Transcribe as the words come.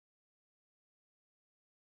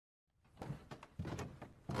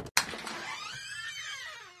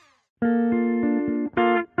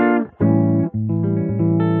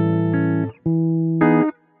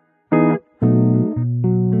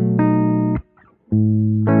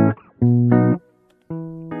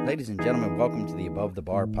Ladies and gentlemen, welcome to the Above the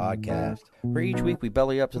Bar podcast, where each week we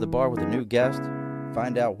belly up to the bar with a new guest,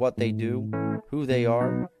 find out what they do, who they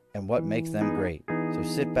are, and what makes them great. So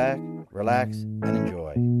sit back, relax, and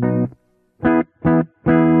enjoy.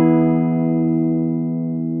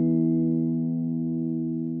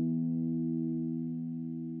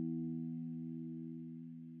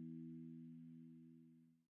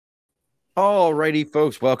 Alrighty,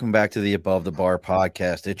 folks, welcome back to the Above the Bar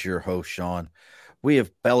podcast. It's your host, Sean. We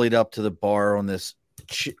have bellied up to the bar on this.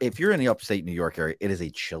 If you're in the upstate New York area, it is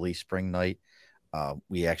a chilly spring night.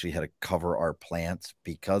 We actually had to cover our plants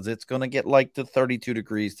because it's going to get like to 32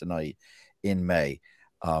 degrees tonight in May.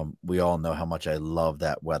 We all know how much I love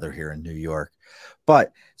that weather here in New York.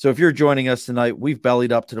 But so if you're joining us tonight, we've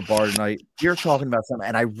bellied up to the bar tonight. You're talking about something,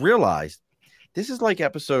 and I realized this is like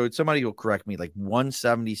episode, somebody will correct me, like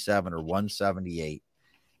 177 or 178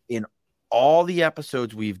 in all the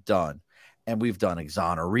episodes we've done. And we've done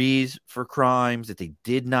exonerees for crimes that they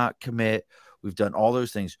did not commit. We've done all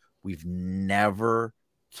those things. We've never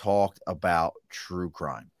talked about true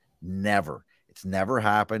crime. Never. It's never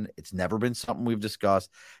happened. It's never been something we've discussed.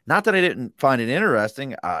 Not that I didn't find it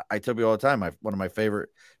interesting. I tell you all the time, one of my favorite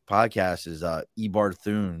podcasts is Ebar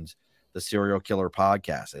Thune's The Serial Killer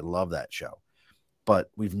Podcast. I love that show. But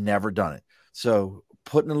we've never done it. So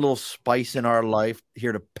putting a little spice in our life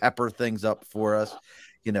here to pepper things up for us.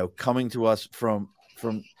 You know, coming to us from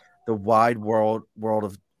the wide world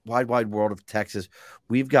of Texas,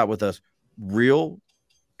 we've got with us real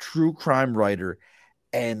true crime writer,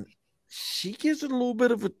 and she gives it a little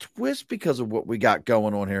bit of a twist because of what we got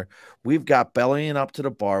going on here. We've got bellying up to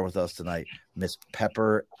the bar with us tonight, Miss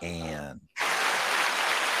Pepper Ann.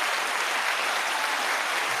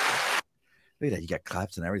 Look at that, you got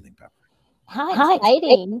claps and everything, Pepper. How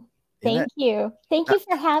exciting. Thank you. Thank you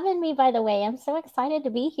for having me, by the way. I'm so excited to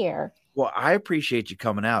be here. Well, I appreciate you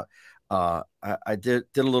coming out. I did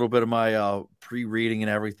a little bit of my pre-reading and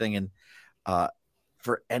everything. And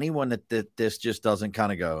for anyone that this just doesn't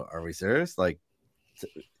kind of go, are we serious? Like,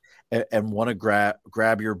 and want to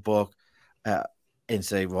grab your book and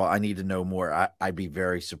say, well, I need to know more. I'd be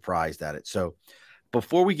very surprised at it. So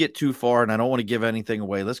before we get too far, and I don't want to give anything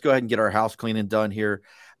away, let's go ahead and get our house cleaning done here.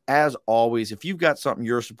 As always, if you've got something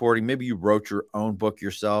you're supporting, maybe you wrote your own book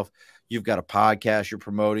yourself, you've got a podcast you're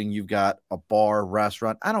promoting, you've got a bar,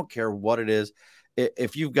 restaurant, I don't care what it is.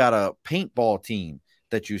 If you've got a paintball team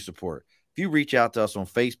that you support, if you reach out to us on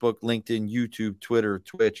Facebook, LinkedIn, YouTube, Twitter,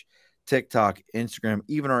 Twitch, TikTok, Instagram,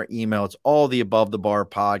 even our email, it's all the Above the Bar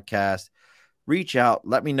podcast. Reach out.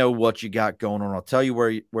 Let me know what you got going on. I'll tell you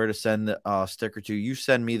where to send the sticker to. You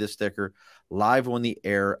send me the sticker live on the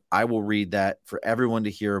air. I will read that for everyone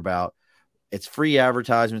to hear about. It's free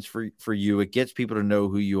advertisements for you. It gets people to know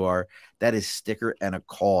who you are. That is Sticker and a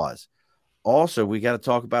Cause. Also, we got to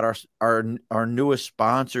talk about our newest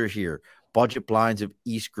sponsor here, Budget Blinds of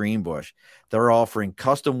East Greenbush. They're offering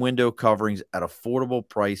custom window coverings at affordable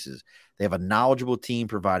prices. They have a knowledgeable team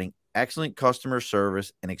providing excellent customer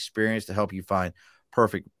service and experience to help you find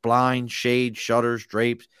perfect blinds, shades, shutters,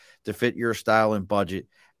 drapes to fit your style and budget,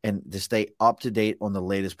 and to stay up to date on the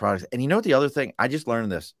latest products. And you know what the other thing? I just learned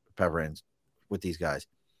this, Pepper Ends, with these guys.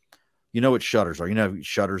 You know what shutters are. You know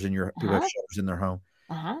shutters in your people have shutters in their home.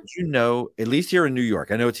 You know, at least here in New York,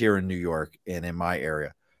 I know it's here in New York and in my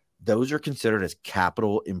area, those are considered as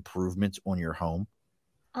capital improvements on your home.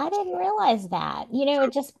 I didn't realize that. You know,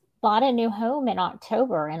 it just bought a new home in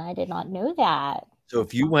October, and I did not know that. So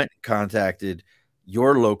if you went and contacted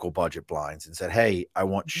your local Budget Blinds and said, hey, I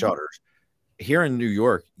want shutters, here in New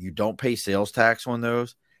York, you don't pay sales tax on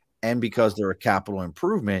those. And because they're a capital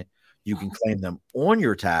improvement, you can claim them on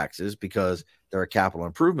your taxes because they're a capital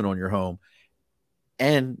improvement on your home.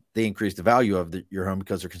 And they increase the value of your home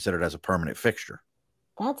because they're considered as a permanent fixture.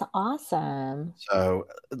 That's awesome. So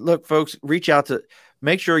look, folks,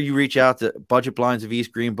 make sure you reach out to Budget Blinds of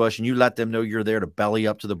East Greenbush and you let them know you're there to belly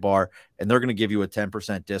up to the bar, and they're going to give you a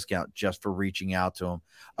 10% discount just for reaching out to them.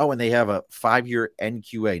 Oh, and they have a 5-year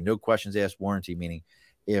NQA, no questions asked warranty, meaning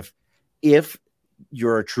if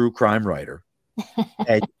you're a true crime writer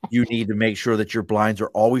and you need to make sure that your blinds are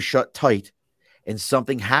always shut tight and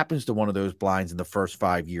something happens to one of those blinds in the first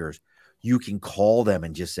 5 years, you can call them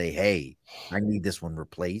and just say, hey, I need this one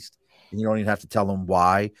replaced. And you don't even have to tell them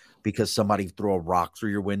why, because somebody threw a rock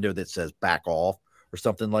through your window that says back off or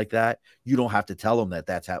something like that. You don't have to tell them that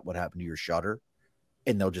that's what happened to your shutter,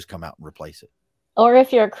 and they'll just come out and replace it. Or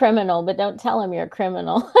if you're a criminal, but don't tell them you're a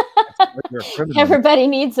criminal. Everybody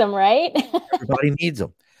needs them, right? Everybody needs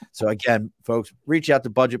them. So again, folks, reach out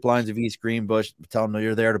to Budget Blinds of East Greenbush. Tell them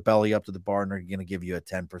you're there to belly up to the bar, and they're going to give you a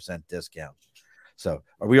 10% discount. So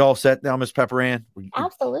are we all set now, Miss Pepper Ann?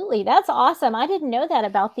 Absolutely. That's awesome. I didn't know that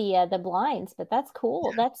about the blinds, but that's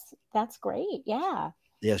cool. That's great. Yeah.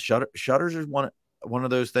 Yeah, shutters is one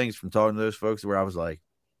of those things from talking to those folks where I was like,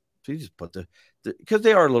 so you just put because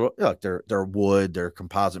they are a little, look, they're wood, they're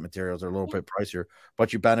composite materials, they're a little bit pricier,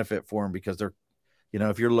 but you benefit for them because they're,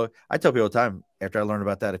 if I tell people all the time after I learned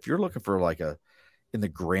about that, if you're looking for like in the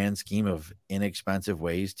grand scheme of inexpensive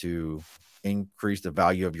ways to increase the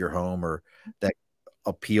value of your home or that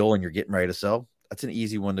appeal and you're getting ready to sell, that's an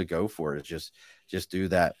easy one to go for. It's just do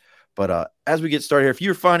that. But as we get started here, if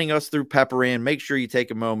you're finding us through Pepper Ann, make sure you take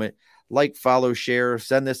a moment, like, follow, share,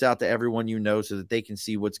 send this out to everyone you know so that they can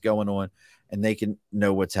see what's going on and they can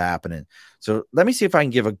know what's happening. So let me see if I can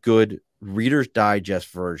give a good Reader's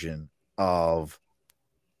Digest version of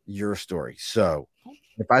your story. So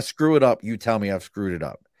if I screw it up, you tell me I've screwed it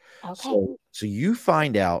up. Okay. So you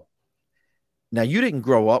find out. Now, you didn't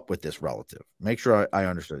grow up with this relative. Make sure I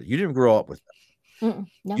understood it. You didn't grow up with them.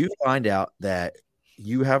 No. You find out that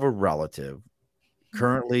you have a relative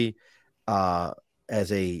currently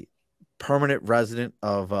as a permanent resident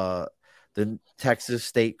of the Texas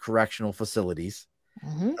State Correctional Facilities,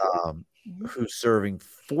 who's serving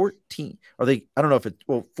 14. I don't know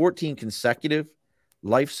if 14 consecutive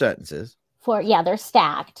life sentences. They're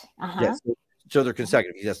stacked. Yes, so they're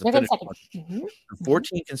consecutive. He has to finish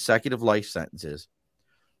 14 consecutive life sentences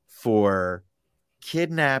for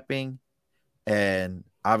kidnapping and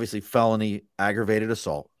obviously felony aggravated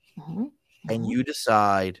assault. And you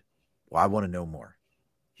decide, well, I want to know more.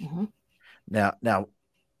 Now,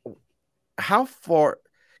 how far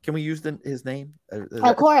can we use his name?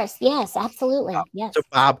 Of course. Yes, absolutely. Yes. So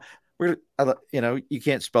Bob, you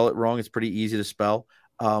can't spell it wrong. It's pretty easy to spell.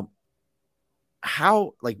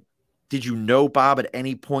 How, did you know Bob at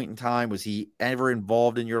any point in time? Was he ever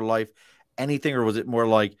involved in your life? Anything, or was it more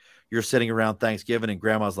like you're sitting around Thanksgiving and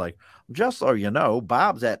grandma's like, just so you know,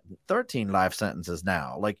 Bob's at 13 life sentences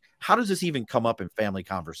now. Like, how does this even come up in family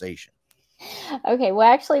conversation? Okay.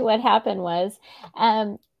 Well, actually what happened was,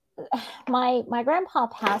 my grandpa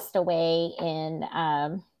passed away in,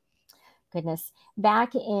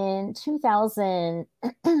 back in 2000,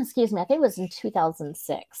 excuse me, I think it was in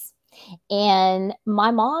 2006. And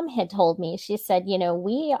my mom had told me, she said,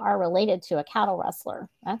 we are related to a cattle rustler.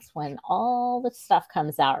 That's when all the stuff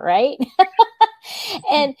comes out, right?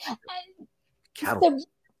 And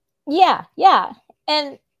yeah.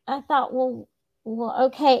 And I thought, well,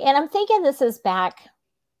 okay. And I'm thinking this is back,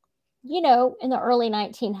 in the early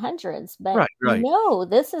 1900s, but right. No,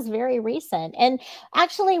 this is very recent. And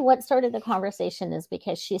actually what started the conversation is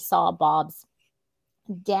because she saw Bob's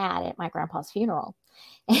dad at my grandpa's funeral.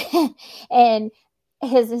 And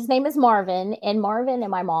his name is Marvin, and Marvin and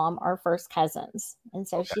my mom are first cousins. And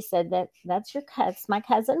so she said that's my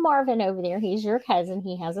cousin Marvin over there. He's your cousin.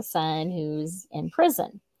 He has a son who's in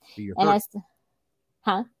prison. And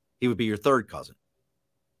he would be your third cousin.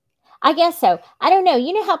 I guess so. I don't know.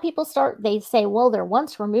 You know how people they say, well, they're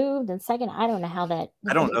once removed and second. I don't know how that.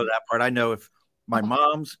 I don't know that part. I know if my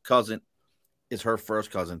mom's cousin is her first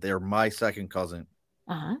cousin, they're my second cousin.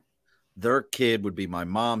 Their kid would be my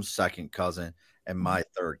mom's second cousin and my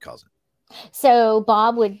third cousin. So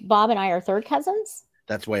Bob and I are third cousins?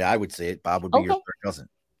 That's the way I would say it. Bob would be your third cousin.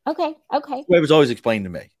 Okay. It was always explained to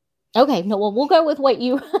me. Okay. No, well, we'll go with what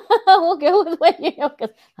you we'll go with what you know,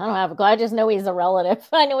 because I don't have a clue. I just know he's a relative.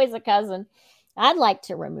 I know he's a cousin. I'd like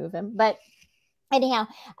to remove him, but anyhow,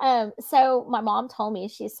 so my mom told me,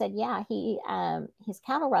 she said, yeah, he's a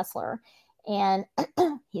cattle rustler and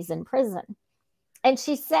he's in prison. And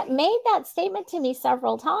she made that statement to me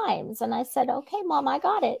several times. And I said, okay, Mom, I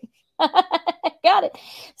got it. Got it.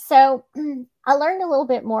 So I learned a little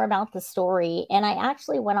bit more about the story. And I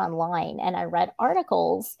actually went online and I read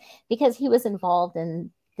articles because he was involved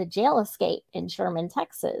in the jail escape in Sherman,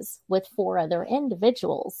 Texas with 4 other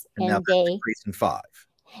individuals. And now that's Grayson 5.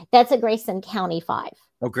 That's a Grayson County 5.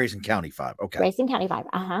 Oh, Grayson County 5. Okay. Grayson County 5.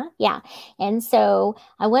 Yeah. And so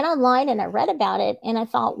I went online and I read about it and I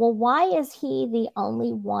thought, well, why is he the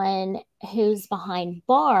only one who's behind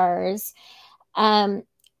bars?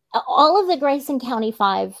 All of the Grayson County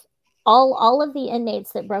 5, all of the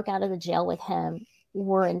inmates that broke out of the jail with him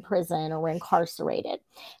were in prison or were incarcerated.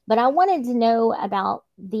 But I wanted to know about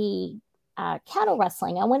the cattle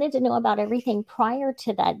rustling. I wanted to know about everything prior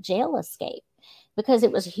to that jail escape because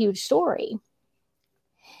it was a huge story.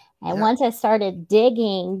 And once I started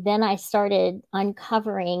digging, then I started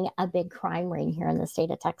uncovering a big crime ring here in the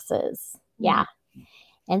state of Texas. Yeah.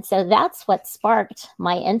 And so that's what sparked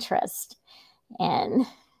my interest. And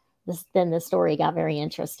then the story got very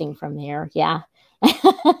interesting from there. Yeah.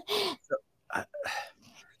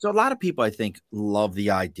 So a lot of people, I think, love the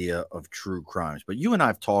idea of true crimes, but you and I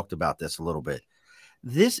have talked about this a little bit.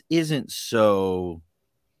 This isn't so,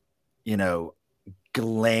 you know,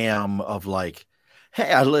 glam of like,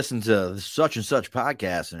 hey, I listened to such and such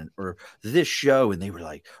podcast or this show, and they were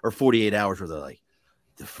like, or 48 hours where they're like,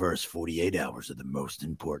 the first 48 hours are the most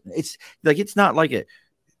important. It's like, it's not like it.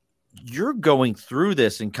 You're going through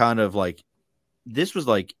this and kind of like, this was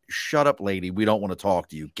like, shut up, lady. We don't want to talk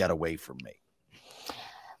to you. Get away from me.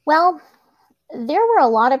 Well, there were a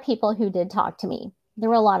lot of people who did talk to me. There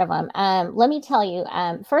were a lot of them. Let me tell you,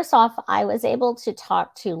 first off, I was able to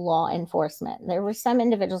talk to law enforcement. There were some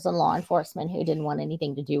individuals in law enforcement who didn't want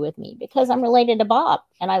anything to do with me because I'm related to Bob,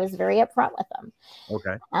 and I was very upfront with them.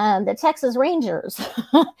 Okay. The Texas Rangers,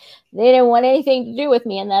 they didn't want anything to do with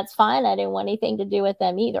me, and that's fine. I didn't want anything to do with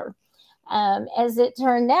them either. As it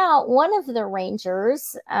turned out, one of the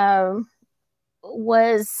Rangers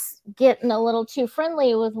was getting a little too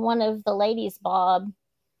friendly with one of the ladies Bob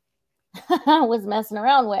was messing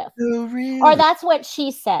around with. Oh, really? Or that's what she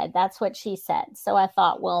said. That's what she said. So I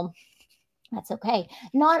thought, well, that's okay.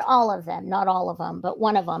 Not all of them, but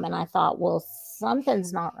one of them. And I thought, well,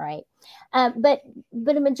 something's not right. But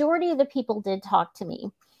a majority of the people did talk to me.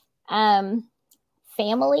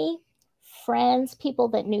 Family, friends, people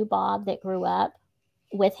that knew Bob, that grew up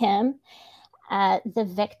with him.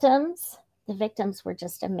 The victims were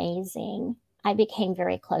just amazing. I became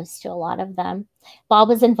very close to a lot of them. Bob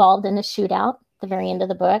was involved in a shootout at the very end of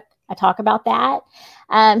the book. I talk about that.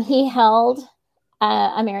 He held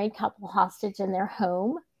a married couple hostage in their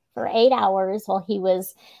home for 8 hours while he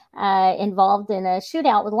was involved in a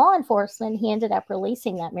shootout with law enforcement. He ended up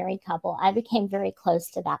releasing that married couple. I became very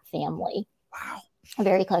close to that family. Wow.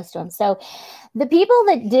 Very close to him. So the people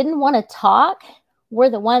that didn't want to talk were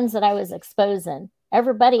the ones that I was exposing.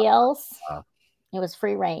 Everybody else, it was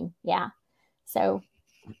free reign. Yeah. So,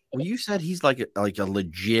 well, you said he's like a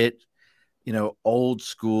legit, old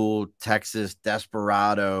school Texas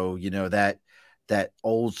desperado. That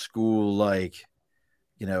old school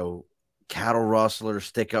cattle rustler,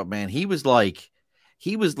 stick up man. He was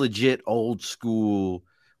legit old school.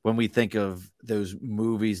 When we think of those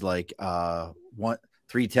movies like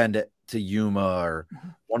 310 to Yuma, or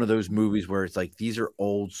one of those movies where it's like these are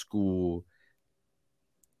old school,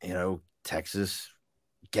 Texas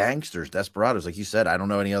gangsters, desperados, like you said. I don't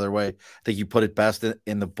know any other way. I think you put it best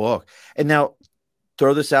in the book. And now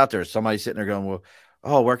throw this out there. Somebody's sitting there going, well,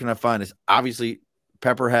 oh, where can I find this? Obviously,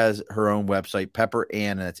 Pepper has her own website, Pepper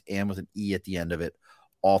Ann, and it's Ann with an E at the end of it,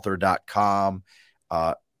 author.com.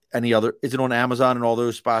 Any other, is it on Amazon and all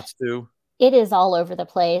those spots too? It is all over the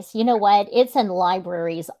place. You know what? It's in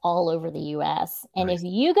libraries all over the US. And Nice. If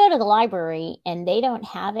you go to the library and they don't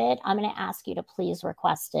have it, I'm going to ask you to please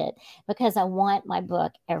request it, because I want my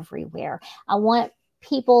book everywhere. I want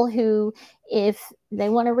people who, if they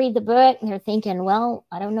want to read the book and they're thinking, well,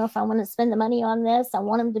 I don't know if I want to spend the money on this, I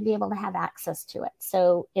want them to be able to have access to it.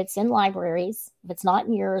 So it's in libraries. If it's not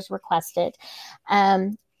in yours, request it.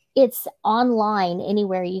 It's online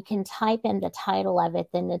anywhere. You can type in the title of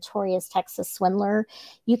it, The Notorious Texas Swindler.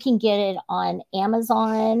 You can get it on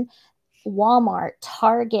Amazon, Walmart,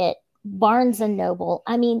 Target, Barnes and Noble.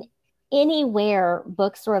 I mean, anywhere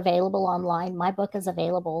books are available online, my book is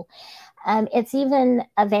available. It's even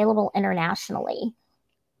available internationally.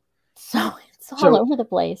 So it's all over the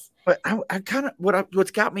place. But I kind of,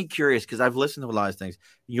 what's got me curious, because I've listened to a lot of things.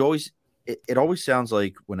 It always sounds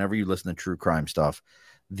like whenever you listen to true crime stuff,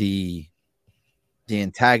 the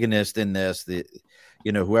antagonist in this,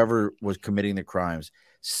 whoever was committing the crimes,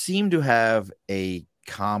 seemed to have a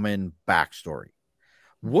common backstory.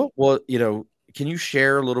 Can you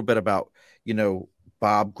share a little bit about,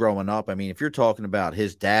 Bob growing up? I mean, if you're talking about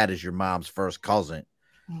his dad is your mom's first cousin,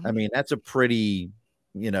 mm-hmm. I mean, that's a pretty,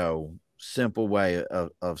 simple way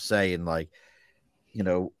of saying, like,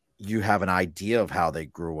 you have an idea of how they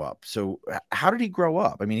grew up. So how did he grow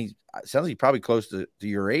up? I mean, it sounds like he's probably close to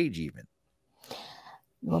your age even.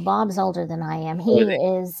 Well, Bob's older than I am. He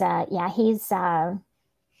is,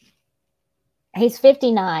 he's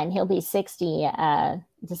 59. He'll be 60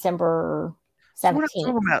 December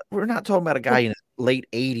 17th. We're not talking about a guy in his late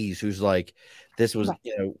 80s who's like, this was, right.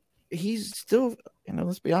 He's still,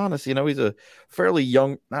 let's be honest, he's a fairly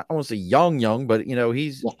young, not I want to say young, but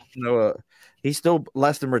he's, he's still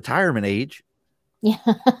less than retirement age. Yeah.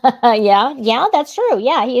 Yeah, that's true.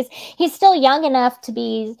 Yeah. He's still young enough to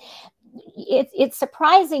be, it's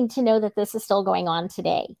surprising to know that this is still going on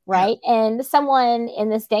today. Right. Yeah. And someone in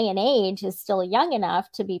this day and age is still young enough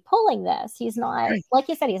to be pulling this. He's not, right. Like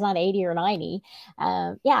you said, he's not 80 or 90.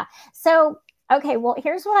 Yeah. So Okay, well,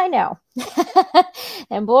 here's what I know.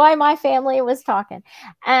 And boy, my family was talking.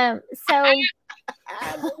 So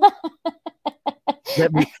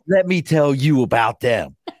let me tell you about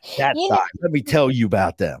them. That you know, side. Let me tell you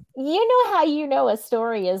about them. you know how you know a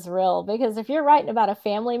story is real, because if you're writing about a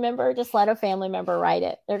family member, just let a family member write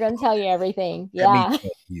it. They're going to tell you everything. Let me Yeah.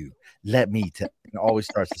 tell you. Let me tell. It always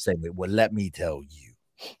starts the same way. Well, let me tell you.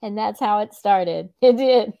 And that's how it started. It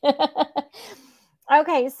did.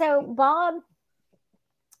 Okay, so Bob.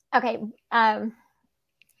 Okay,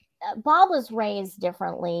 Bob was raised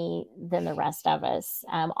differently than the rest of us,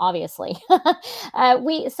 obviously.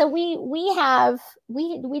 We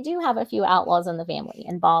do have a few outlaws in the family,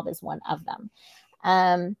 and Bob is one of them.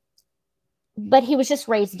 Um, but he was just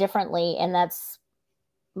raised differently, and that's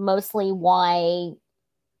mostly why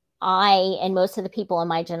I and most of the people in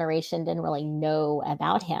my generation didn't really know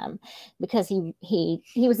about him, because he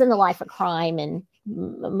was in the life of crime, and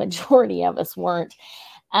majority of us weren't.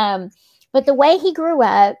 Um, but the way he grew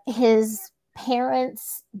up, his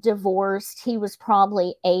parents divorced. He was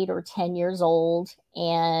probably 8 or 10 years old,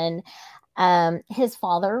 and his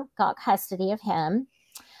father got custody of him.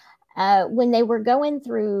 When they were going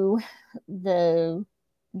through the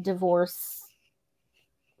divorce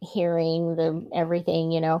hearing, the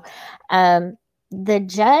everything, the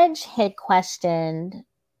judge had questioned,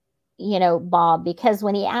 Bob, because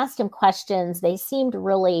when he asked him questions, they seemed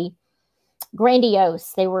really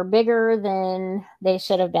grandiose. They were bigger than they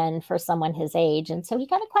should have been for someone his age. And so he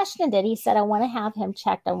kind of questioned it. He said, I want to have him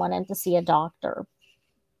checked. I want him to see a doctor.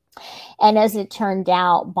 And as it turned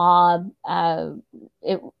out, Bob,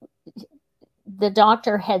 the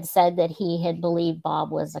doctor had said that he had believed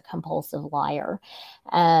Bob was a compulsive liar,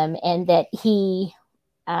 and that he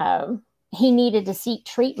needed to seek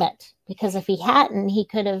treatment, because if he hadn't, he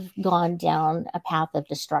could have gone down a path of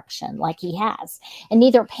destruction like he has. And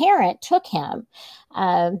neither parent took him,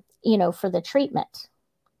 for the treatment.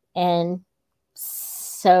 And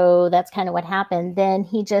so that's kind of what happened. Then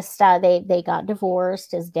he just they got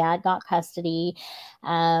divorced. His dad got custody,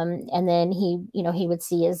 and then he would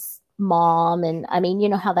see his mom, and I mean, you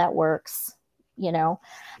know how that works. Oh,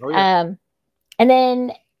 yeah. And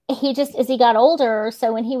then he just, as he got older,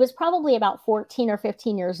 so when he was probably about 14 or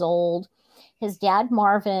 15 years old, his dad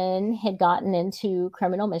Marvin had gotten into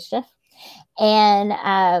criminal mischief,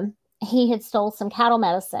 and he had stole some cattle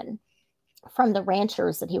medicine from the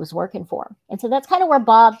ranchers that he was working for. And so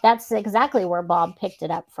that's exactly where Bob picked it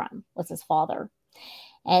up from, was his father.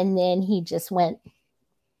 And then he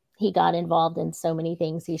got involved in so many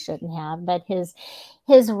things he shouldn't have. But his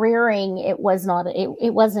rearing, it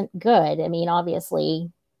wasn't good. I mean,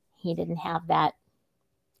 obviously he didn't have that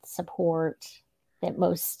support that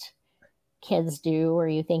most kids do, or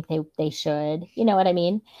you think they should. You know what I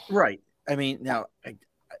mean? Right. I mean, now,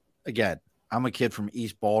 again, I'm a kid from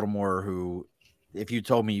East Baltimore who, if you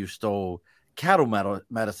told me you stole cattle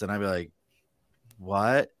medicine, I'd be like,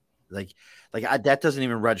 what? That doesn't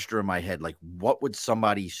even register in my head. Like, what would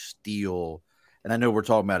somebody steal? And I know we're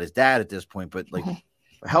talking about his dad at this point, but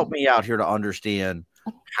help me out here to understand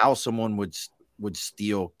how someone would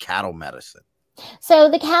steal cattle medicine. So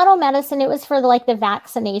the cattle medicine, it was for the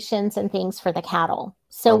vaccinations and things for the cattle.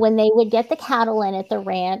 So when they would get the cattle in at the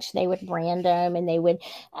ranch, they would brand them, and they would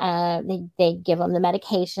they give them the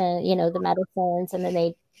medication, the medicines, and then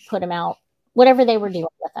they put them out, whatever they were doing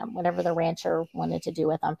with them, whatever the rancher wanted to do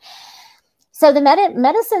with them. So the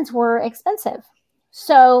medicines were expensive.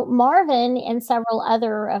 So Marvin and several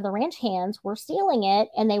other of the ranch hands were stealing it,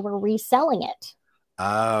 and they were reselling it.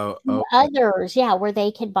 Oh, okay. Others, where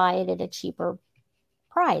they could buy it at a cheaper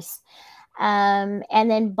price. And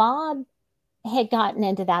then Bob had gotten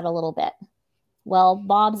into that a little bit. Well,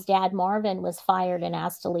 Bob's dad, Marvin, was fired and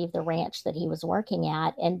asked to leave the ranch that he was working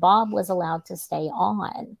at, and Bob was allowed to stay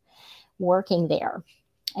on working there.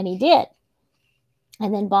 And he did.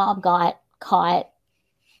 And then Bob got caught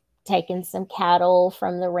taking some cattle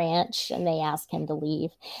from the ranch, and they asked him to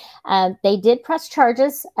leave. They did press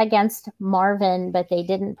charges against Marvin, but they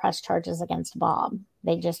didn't press charges against Bob.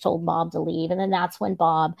 They just told Bob to leave. And then that's when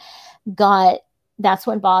Bob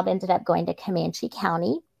ended up going to Comanche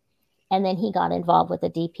County. And then he got involved with a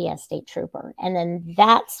DPS state trooper. And then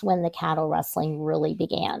that's when the cattle rustling really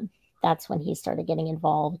began. That's when he started getting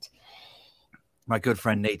involved. My good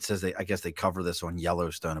friend Nate says I guess they cover this on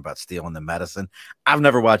Yellowstone about stealing the medicine. I've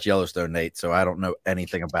never watched Yellowstone, Nate, so I don't know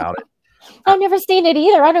anything about it. I've never seen it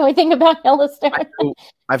either. I don't know anything about Yellowstone.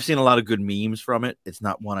 I've seen a lot of good memes from it. It's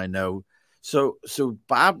not one I know. So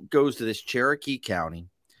Bob goes to this Cherokee County,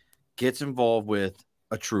 gets involved with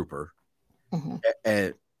a trooper,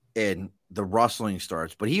 and the rustling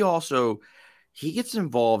starts. But he gets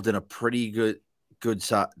involved in a pretty good good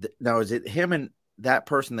side. Now, is it him and that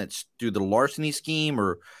person that's do the larceny scheme,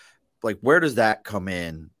 or like where does that come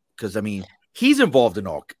in? Because I mean, he's involved in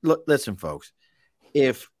all. Look, listen, folks,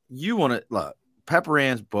 if you want to look, Pepper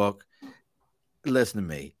Ann's book, listen to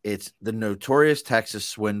me. It's The Notorious Texas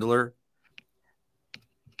Swindler.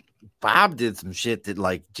 Bob did some shit that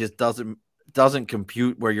like just doesn't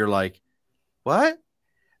compute. Where you're like, what?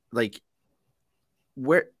 Like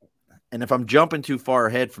where? And if I'm jumping too far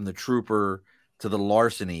ahead from the trooper to the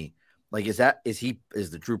larceny, like is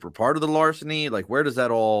the trooper part of the larceny? Like where does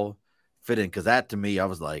that all fit in? Because that to me, I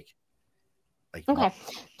was like Okay, like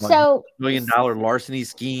so $1 million larceny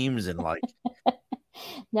schemes and like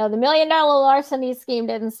no, the $1 million larceny scheme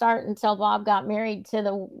didn't start until Bob got married to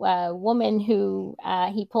the woman who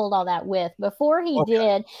he pulled all that with. Before he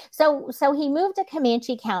did, so he moved to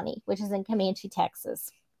Comanche County, which is in Comanche, Texas.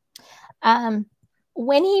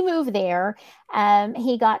 When he moved there,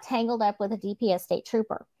 he got tangled up with a DPS state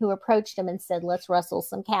trooper who approached him and said, "Let's rustle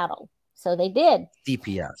some cattle." So they did.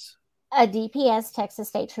 DPS. A DPS, Texas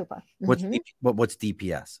State Trooper. What's what's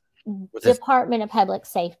DPS? What's Department of Public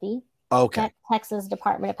Safety. Okay. Texas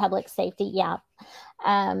Department of Public Safety. Yeah.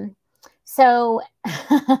 So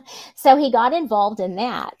he got involved in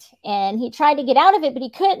that, and he tried to get out of it, but he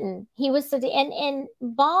couldn't. He was and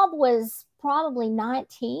Bob was probably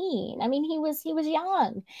 19. I mean, he was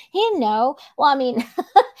young. He didn't know. Well, I mean,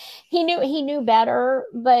 he knew better,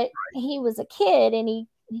 but he was a kid, and he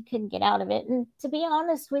couldn't get out of it. And to be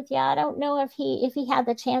honest with you, I don't know if he had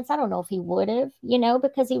the chance. I don't know if he would have,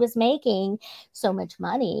 because he was making so much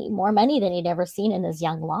money, more money than he'd ever seen in his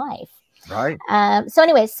young life. Right. So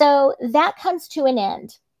anyway, so that comes to an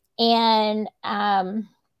end. And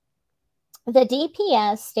the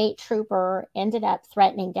DPS state trooper ended up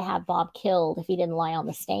threatening to have Bob killed if he didn't lie on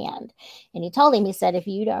the stand. And he told him, he said, "If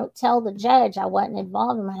you don't tell the judge I wasn't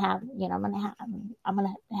involved, I'm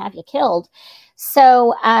gonna have you killed."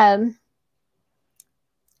 So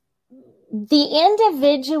the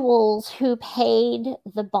individuals who paid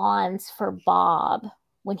the bonds for Bob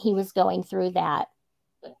when he was going through that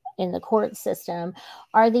in the court system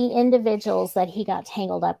are the individuals that he got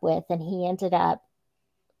tangled up with, and he ended up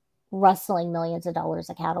rustling millions of dollars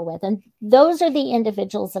of cattle with. And those are the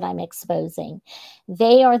individuals that I'm exposing.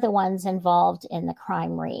 They are the ones involved in the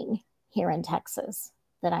crime ring here in Texas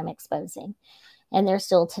that I'm exposing. And they're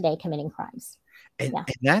still today committing crimes. And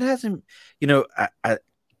that hasn't,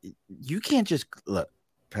 you can't just look,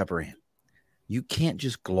 Pepper Ann, you can't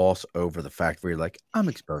just gloss over the fact where you're like, I'm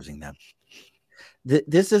exposing them.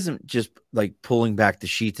 This isn't just like pulling back the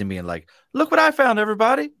sheets and being like, look what I found,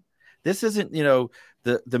 everybody. This isn't,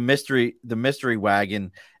 the mystery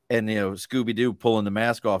wagon and Scooby-Doo pulling the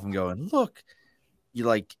mask off and going, look,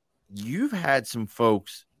 you've had some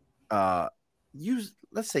folks use,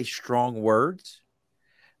 let's say, strong words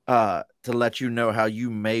to let you know how you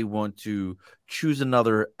may want to choose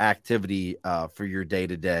another activity for your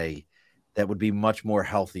day-to-day that would be much more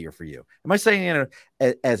healthier for you. Am I saying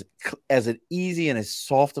as an easy and as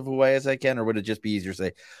soft of a way as I can, or would it just be easier to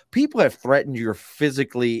say people have threatened your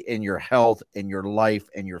physically and your health and your life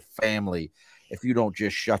and your family if you don't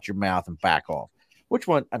just shut your mouth and back off? Which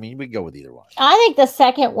one? I mean, we can go with either one. I think the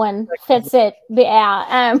second one fits it.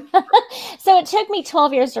 Yeah. So it took me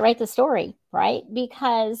 12 years to write the story, right?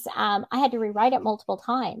 Because I had to rewrite it multiple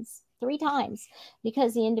times. 3 times,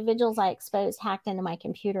 because the individuals I exposed hacked into my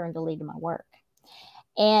computer and deleted my work.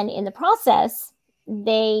 And in the process,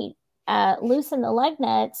 they loosened the lug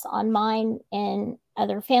nuts on mine and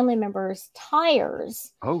other family members'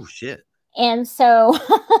 tires. Oh, shit. And so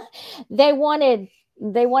they wanted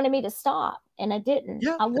me to stop, and I didn't.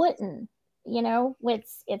 Yeah. I wouldn't.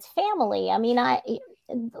 It's family. I mean,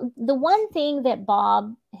 the one thing that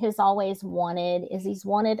Bob has always wanted is he's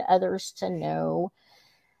wanted others to know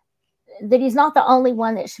that he's not the only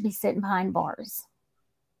one that should be sitting behind bars.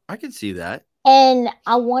 I can see that. And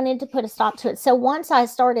I wanted to put a stop to it. So once I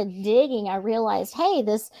started digging, I realized, hey,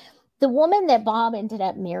 the woman that Bob ended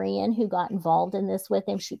up marrying, who got involved in this with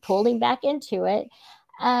him, she pulled him back into it.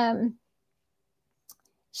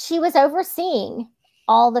 She was overseeing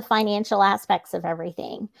all the financial aspects of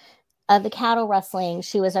everything, of the cattle rustling.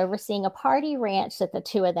 She was overseeing a party ranch that the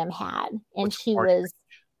two of them had.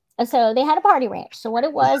 And so they had a party ranch. So what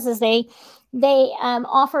it was is they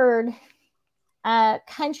offered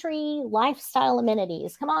country lifestyle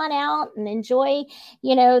amenities. Come on out and enjoy,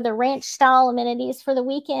 the ranch style amenities for the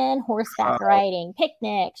weekend, horseback riding,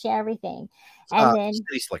 picnics, everything. And then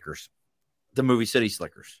City Slickers, the movie City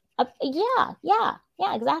Slickers. Yeah,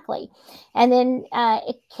 exactly. And then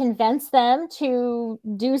it convinced them to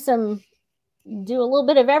do some do a little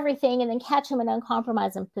bit of everything and then catch them in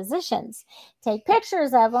uncompromising positions, take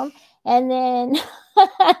pictures of them, and then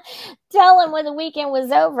tell them when the weekend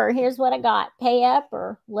was over, here's what I got, pay up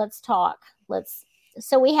or let's talk.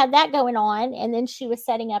 So we had that going on. And then she was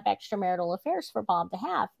setting up extramarital affairs for Bob to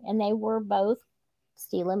have. And they were both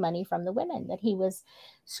stealing money from the women that he was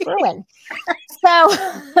screwing. So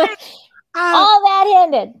all that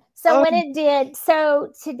ended. So when it did,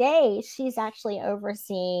 so today she's actually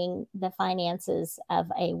overseeing the finances of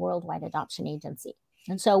a worldwide adoption agency.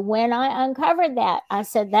 And so when I uncovered that, I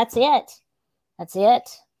said, that's it. That's it.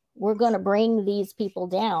 We're going to bring these people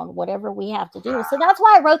down, whatever we have to do. So that's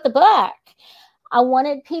why I wrote the book. I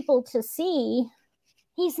wanted people to see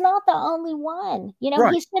he's not the only one. You know,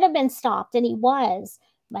 right. He should have been stopped, and he was,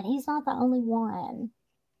 but he's not the only one.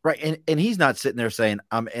 Right. And he's not sitting there saying,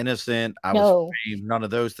 I'm innocent. I was framed, none of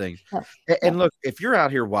those things. No. And look, if you're out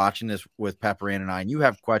here watching this with Pepper Ann and I, and you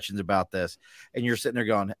have questions about this, and you're sitting there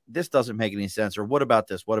going, this doesn't make any sense, or what about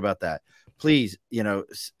this? What about that? Please,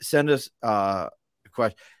 send us a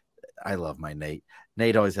question. I love my Nate.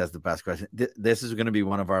 Nate always has the best question. This is going to be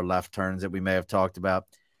one of our left turns that we may have talked about.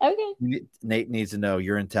 Okay. Nate needs to know,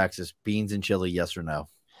 you're in Texas, beans and chili, yes or no?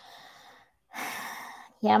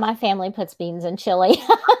 Yeah, my family puts beans in chili.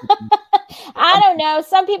 I don't know.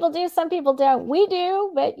 Some people do, some people don't. We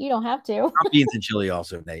do, but you don't have to. Beans and chili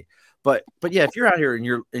also, Nate. But yeah, if you're out here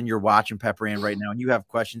and you're watching Pepper Ann right now and you have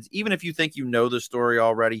questions, even if you think you know the story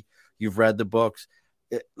already, you've read the books,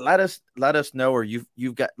 let us know. Or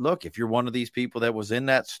you've got, look, if you're one of these people that was in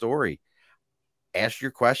that story, ask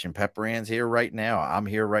your question. Pepper Ann's here right now. I'm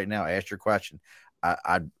here right now. Ask your question.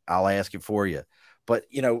 I'll ask it for you. But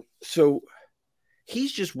so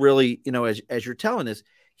he's just really, as you're telling us,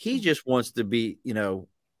 he just wants to be,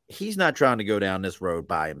 he's not trying to go down this road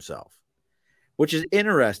by himself, which is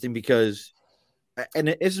interesting because, and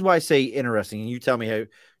this is why I say interesting, and you tell me how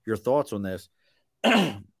your thoughts on this.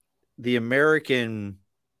 The American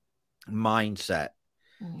mindset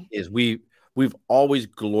is we've always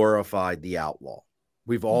glorified the outlaw.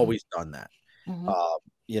 We've always done that.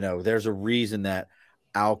 There's a reason that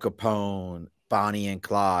Al Capone, Bonnie and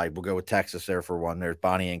Clyde, we'll go with Texas there for one. There's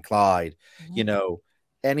Bonnie and Clyde,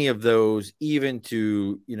 any of those, even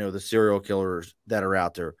to, the serial killers that are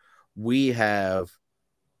out there, we have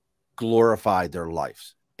glorified their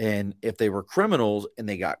lives. And if they were criminals and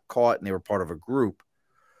they got caught and they were part of a group,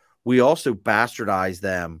 we also bastardized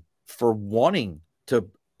them for wanting to,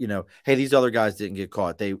 hey, these other guys didn't get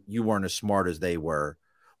caught. You weren't as smart as they were.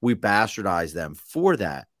 We bastardized them for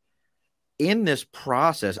that. In this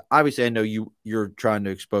process, obviously, I know you're trying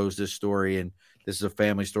to expose this story, and this is a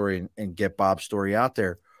family story, and get Bob's story out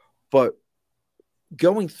there. But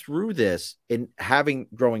going through this and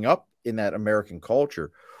growing up in that American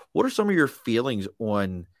culture, what are some of your feelings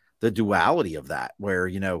on the duality of that? Where,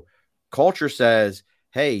 culture says,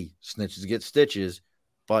 hey, snitches get stitches,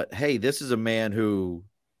 but hey, this is a man who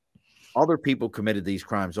other people committed these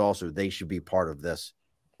crimes also. They should be part of this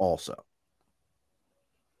also.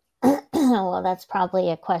 Well, that's probably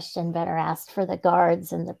a question better asked for the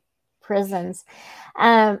guards and the prisons.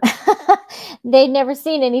 They'd never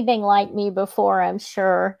seen anything like me before, I'm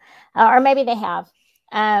sure. Or maybe they have.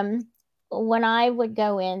 When I would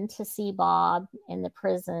go in to see Bob in the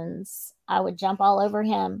prisons, I would jump all over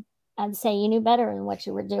him. I'd say, you knew better than what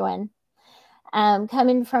you were doing.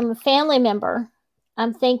 Coming from a family member,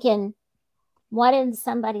 I'm thinking, why didn't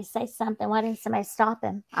somebody say something? Why didn't somebody stop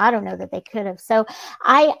him? I don't know that they could have. So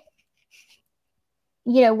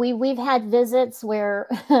we've had visits where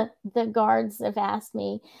the guards have asked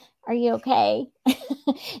me, are you okay?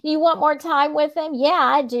 You want more time with him? Yeah,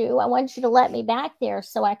 I do. I want you to let me back there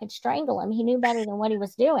so I could strangle him. He knew better than what he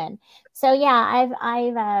was doing. So yeah,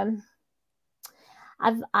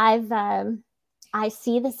 I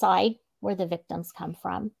see the side where the victims come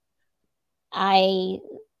from. I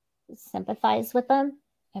sympathize with them.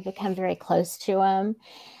 I've become very close to them.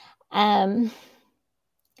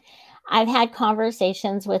 I've had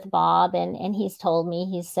conversations with Bob, and he's told me,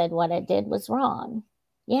 he said, what I did was wrong.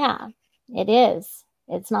 Yeah, it is.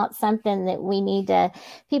 It's not something that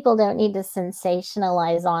people don't need to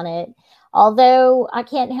sensationalize on it. Although I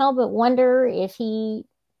can't help but wonder if he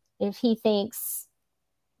thinks,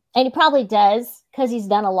 and he probably does, because he's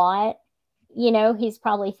done a lot, he's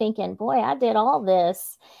probably thinking, boy, I did all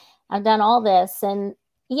this. I've done all this. And,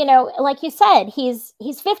 like you said, he's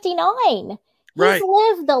 59. Right. He's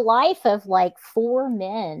lived the life of like 4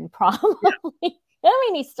 men, probably. Yeah. I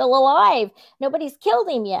mean, he's still alive. Nobody's killed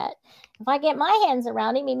him yet. If I get my hands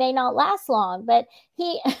around him, he may not last long. But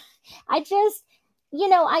I guess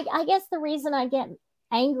the reason I get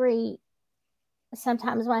angry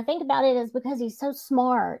sometimes when I think about it is because he's so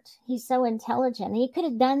smart. He's so intelligent. He could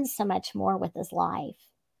have done so much more with his life.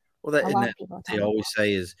 Well, that A and lot that of people tell they me always that.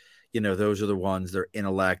 say is, those are the ones, their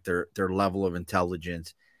intellect, their level of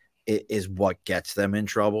intelligence is what gets them in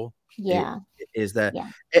trouble. It Yeah. is that, Yeah.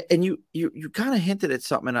 and you kind of hinted at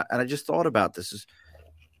something, and I just thought about this is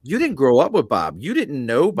you didn't grow up with Bob. You didn't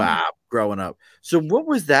know No. Bob growing up. So what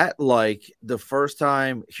was that like the first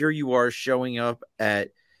time here you are showing up at,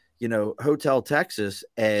 Hotel Texas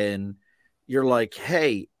and you're like,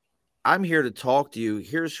 "Hey, I'm here to talk to you.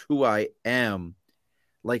 Here's who I am."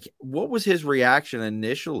 Like, what was his reaction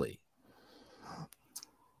initially?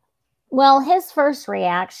 Well, his first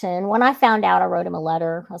reaction when I found out, I wrote him a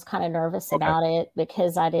letter. I was kind of nervous Okay. about it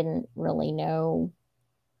because I didn't really know.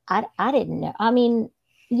 I didn't know. I mean,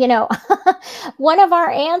 you know, one of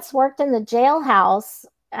our aunts worked in the jailhouse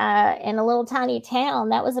in a little tiny town.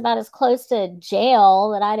 That was about as close to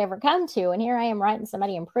jail that I'd ever come to. And here I am writing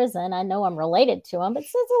somebody in prison. I know I'm related to him, but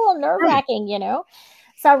it's a little nerve Right. wracking.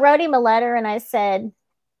 So I wrote him a letter and I said,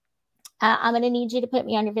 I'm going to need you to put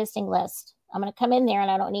me on your visiting list. I'm going to come in there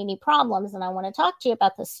and I don't need any problems. And I want to talk to you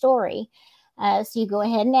about this story. So you go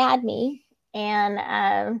ahead and add me.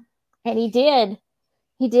 And he did.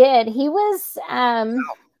 He did. He was,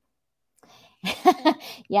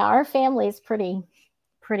 yeah, our family is pretty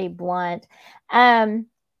blunt. Um,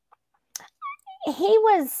 he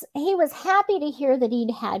was happy to hear that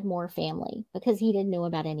he'd had more family because he didn't know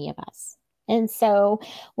about any of us. And so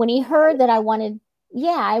when he heard that I wanted,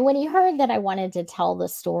 yeah, when he heard that I wanted to tell the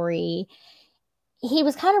story, he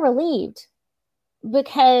was kind of relieved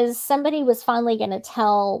because somebody was finally going to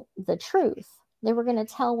tell the truth. They were going to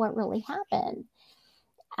tell what really happened.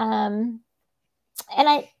 Um,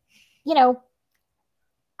 and you know,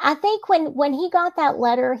 I think when he got that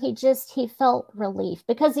letter, he felt relief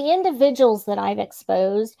because the individuals that I've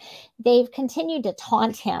exposed, they've continued to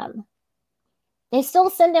taunt him. They still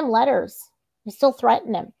send him letters. They still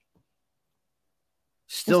threaten him. They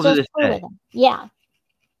Still to still this screw with day. him. Yeah,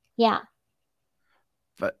 yeah,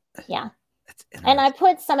 But yeah. it's And I interesting.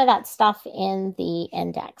 put some of that stuff in the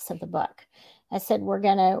index of the book. I said we're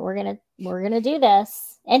gonna do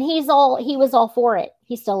this, and he was all for it.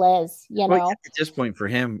 He still is, Well, yeah, at this point for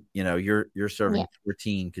him, you're Yeah, serving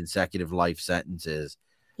 14 consecutive life sentences.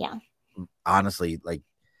 yeah, Honestly, like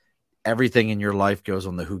everything in your life goes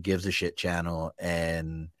on the Who Gives a Shit channel,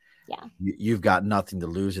 and yeah. you've got nothing to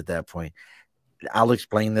lose at that point. I'll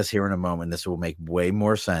explain this here in a moment. This will make way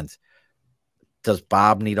more sense. Does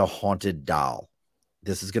Bob need a haunted doll?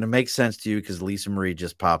 This is going to make sense to you because Lisa Marie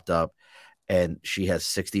just popped up and she has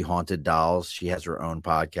 60 haunted dolls. She has her own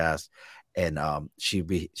podcast. And she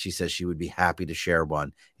says she would be happy to share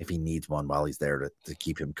one if he needs one while he's there to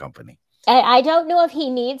keep him company. I don't know if he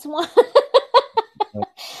needs one. I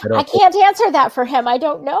I don't can't answer that for him. I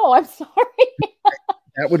don't know. I'm sorry.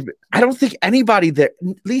 that would be, I don't think anybody there.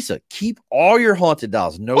 Lisa, keep all your haunted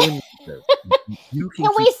dolls. No one needs those. You can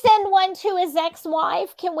Can keep. we send one to his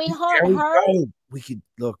ex-wife? Can we haunt There we her? go. We could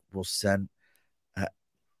look. We'll send. Uh,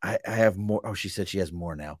 I have more. Oh, she said she has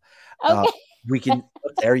more now. Uh, Okay. we can.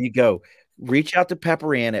 There you go. Reach out to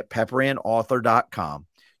Pepper Ann at pepperanauthor.com.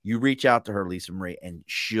 You reach out to her, Lisa Marie, and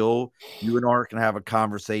you and Art can have a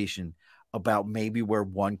conversation about maybe where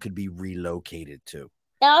one could be relocated to.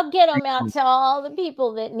 I'll get them out to all the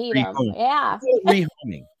people that need them. Rehome. Yeah.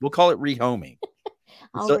 Rehoming. We'll call it rehoming. It's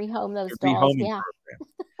I'll a rehome those dolls. rehoming Yeah.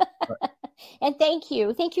 program. And thank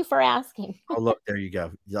you. Thank you for asking. Oh, look, there you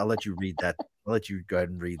go. I'll let you read that. I'll let you go ahead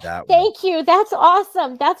and read that one. Thank you. That's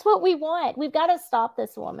awesome. That's what we want. We've got to stop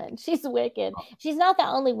this woman. She's wicked. She's not the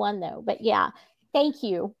only one, though. But yeah, thank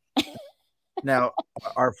you. Now,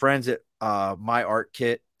 our friends at My Art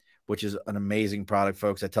Kit, which is an amazing product,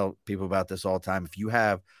 folks. I tell people about this all the time. If you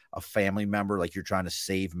have a family member, like you're trying to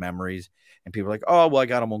save memories, and people are like, oh, well, I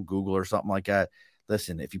got them on Google or something like that.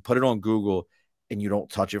 Listen, if you put it on Google and you don't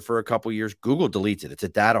touch it for a couple years, Google deletes it. It's a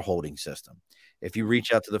data holding system. If you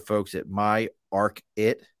reach out to the folks at My Arc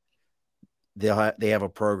It, they have a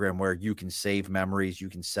program where you can save memories. You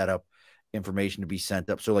can set up information to be sent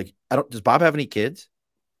up. So, like, does Bob have any kids?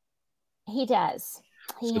 He does.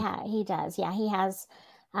 So, He does. Yeah, he has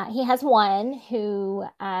one who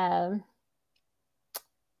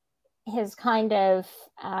has kind of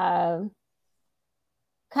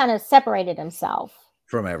separated himself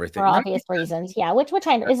from for everything, right? obvious reasons. Yeah, which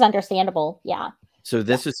is understandable. Yeah. So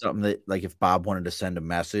this is something that, like, if Bob wanted to send a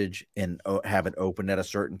message and have it opened at a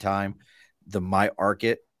certain time, the My Arc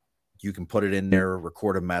It, you can put it in there,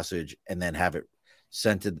 record a message, and then have it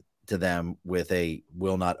sent to them with a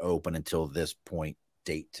will not open until this point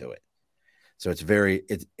date to it. So it's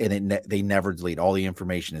they never delete. All the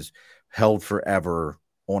information is held forever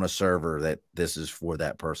on a server that this is for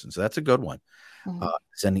that person. So that's a good one. Mhm.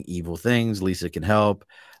 Sending evil things. Lisa can help.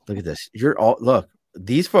 Look at this. You're all look.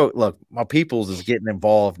 These folks, look, my peoples is getting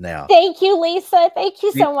involved now. Thank you, Lisa. Thank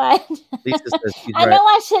you so much. Lisa says she's I ready. know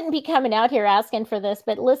I shouldn't be coming out here asking for this,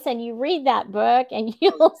 but listen, you read that book and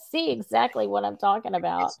you'll see exactly what I'm talking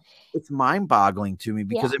about. It's mind-boggling to me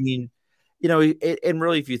because Yeah. I mean, and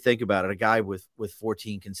really, if you think about it, a guy with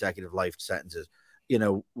 14 consecutive life sentences,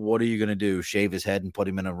 what are you going to do? Shave his head and put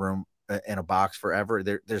him in a room in a box forever?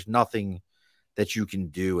 There's nothing that you can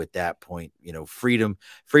do at that point. Freedom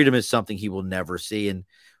is something he will never see, and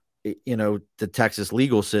the Texas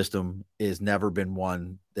legal system has never been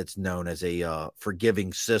one that's known as a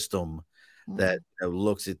forgiving system that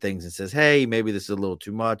looks at things and says, hey, maybe this is a little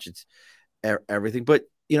too much. It's everything. But,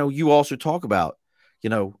 you also talk about,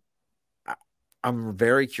 I'm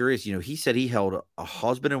very curious. He said he held a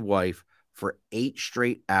husband and wife for 8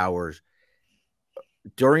 straight hours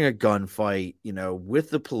during a gunfight, with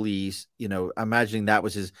the police, imagining that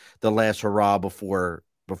was the last hurrah before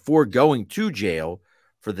going to jail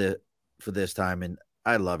for this time. And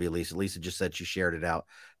I love you, Lisa. Lisa just said she shared it out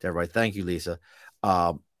to everybody. Thank you, Lisa.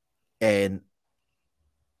 And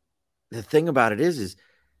the thing about it is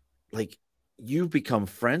like, you've become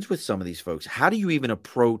friends with some of these folks. How do you even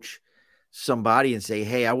approach somebody and say,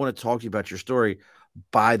 hey, I want to talk to you about your story.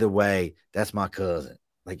 By the way, that's my cousin.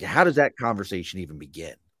 Like, how does that conversation even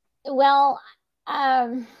begin? Well,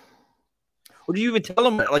 Or do you even tell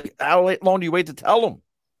them? Like, how long do you wait to tell them?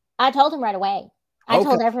 I told him right away. I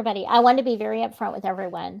told everybody. I wanted to be very upfront with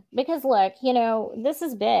everyone because, look, this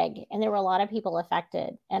is big and there were a lot of people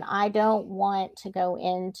affected. And I don't want to go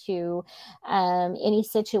into any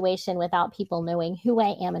situation without people knowing who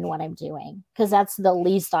I am and what I'm doing, because that's the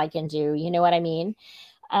least I can do. You know what I mean?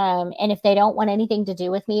 And if they don't want anything to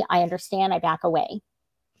do with me, I understand. I back away.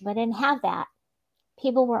 But I didn't have that.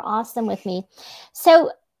 People were awesome with me.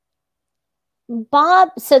 So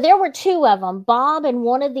Bob, so there were 2 of them, Bob and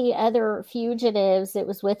one of the other fugitives that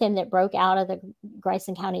was with him that broke out of the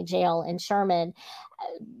Grayson County Jail in Sherman.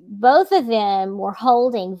 Both of them were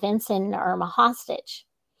holding Vincent and Irma hostage.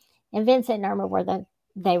 And Vincent and Irma were the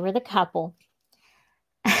couple.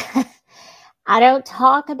 I don't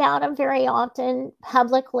talk about them very often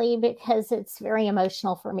publicly because it's very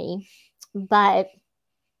emotional for me. But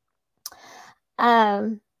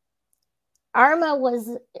Irma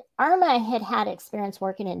had experience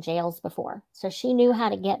working in jails before, so she knew how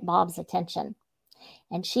to get Bob's attention,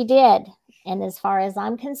 and she did. And as far as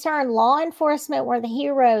I'm concerned, law enforcement were the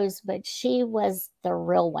heroes, but she was the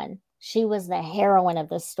real one. She was the heroine of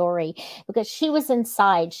the story because she was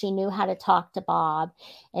inside. She knew how to talk to Bob,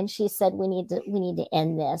 and she said, "We need to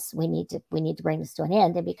end this. We need to bring this to an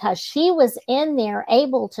end." And because she was in there,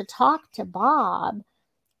 able to talk to Bob,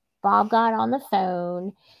 Bob got on the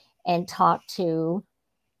phone and talked to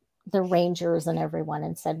the Rangers and everyone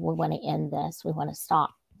and said, we want to end this. We want to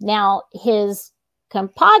stop. Now, his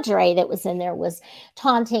compadre that was in there was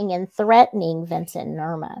taunting and threatening Vincent and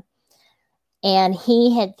Irma. And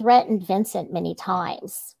he had threatened Vincent many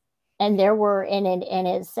times. And there were, and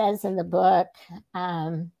it says in the book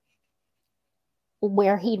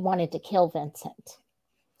where he'd wanted to kill Vincent.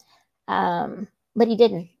 But he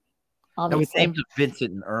didn't. Now, with names of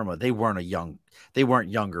Vincent and Irma, they weren't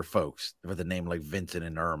younger folks with a name like Vincent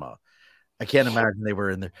and Irma. I can't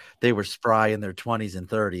imagine they were spry in their 20s and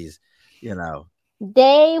 30s,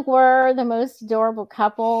 They were the most adorable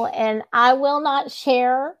couple, and I will not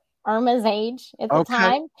share Irma's age at the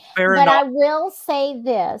time, fair but enough. I will say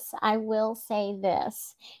this.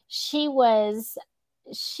 She was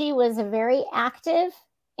very active,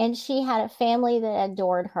 and she had a family that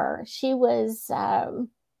adored her. She was in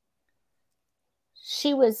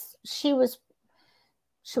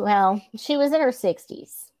her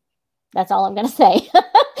 60s. That's all I'm going to say.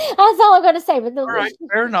 That's all I'm going to say. But all right,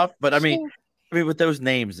 fair enough. But I mean, with those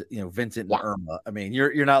names, Vincent and Irma, I mean,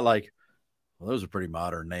 you're not like, well, those are pretty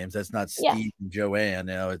modern names. That's not Steve and Joanne.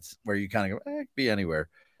 It's where you kind of go, it could be anywhere.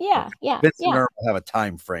 Yeah. Vincent and Irma have a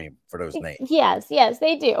time frame for those names. Yes,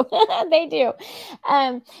 they do. They do.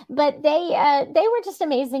 But they were just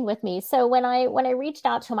amazing with me. So when I reached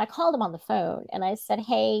out to them, I called them on the phone and I said,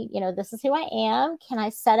 hey, this is who I am. Can I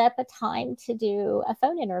set up a time to do a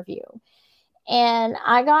phone interview? And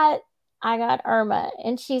I got Irma,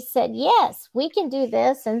 and she said, yes, we can do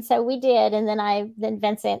this. And so we did. And then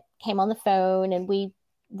Vincent came on the phone and we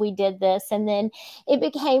did this. And then it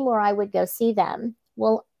became where I would go see them.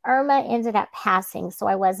 Well, Irma ended up passing, so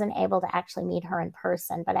I wasn't able to actually meet her in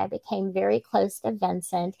person, but I became very close to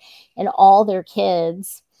Vincent and all their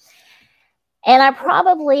kids. And I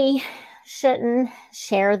probably shouldn't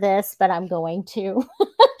share this, but I'm going to.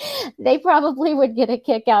 They probably would get a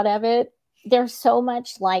kick out of it. They're so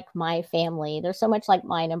much like my family. They're so much like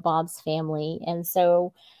mine and Bob's family. And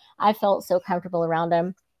so I felt so comfortable around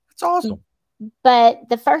them. It's awesome. But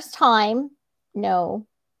the first time, no,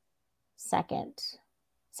 second,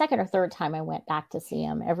 second or third time I went back to see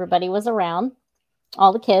him, everybody was around,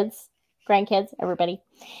 all the kids, grandkids, everybody.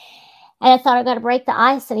 And I thought I got to break the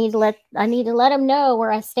ice. I need to let him know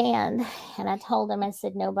where I stand. And I told him, I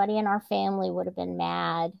said, nobody in our family would have been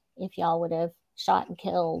mad if y'all would have shot and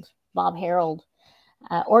killed Bob Harold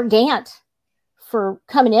or Gant for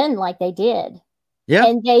coming in like they did. Yeah.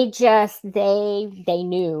 And they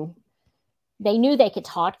knew. They knew they could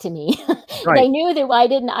talk to me. Right. They knew that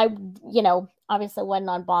I obviously wasn't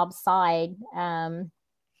on Bob's side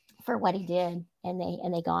for what he did, and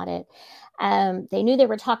they got it. They knew they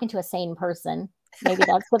were talking to a sane person. Maybe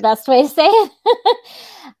that's the best way to say it.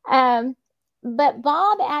 But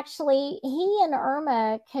Bob actually, he and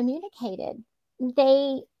Irma communicated.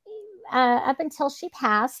 They, up until she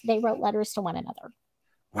passed, they wrote letters to one another.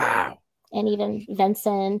 Wow. And even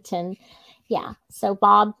Vincent, and yeah. So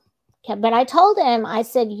Bob, but I told him, I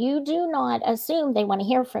said, you do not assume they want to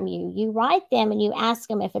hear from you. You write them and you ask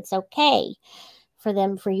them if it's okay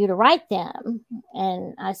for you to write them.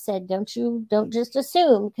 And I said, don't just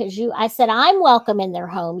assume, because I said, I'm welcome in their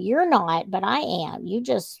home. You're not, but I am. You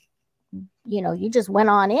just went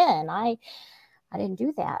on in. I didn't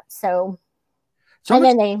do that. So and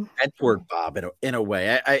then they mentored Bob in a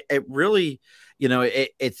way. It really,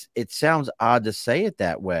 it sounds odd to say it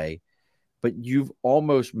that way, but you've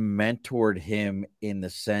almost mentored him in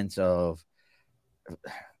the sense of,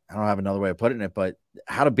 I don't have another way of putting it, but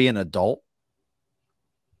how to be an adult.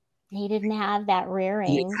 He didn't have that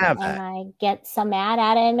rearing, and I get so mad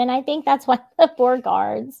at him, and I think that's why the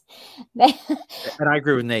board-guards. And I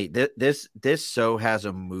agree with Nate. This so has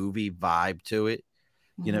a movie vibe to it.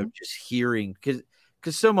 Mm-hmm. Just hearing, because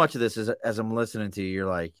so much of this is, as I'm listening to you, you're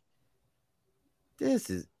like, this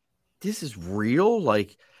is real.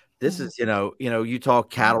 Like this is, you talk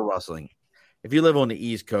cattle rustling. If you live on the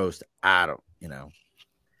East Coast,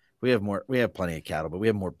 we have plenty of cattle, but we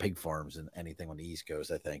have more pig farms than anything on the East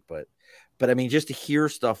Coast, I think. But I mean, just to hear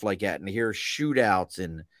stuff like that and to hear shootouts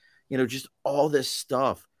and, just all this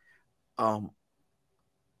stuff.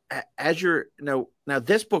 As you're, now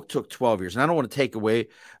this book took 12 years, and I don't want to take away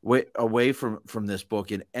from this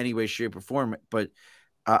book in any way, shape, or form, but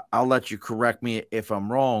I'll let you correct me if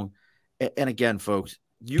I'm wrong. And again, folks,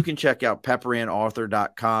 you can check out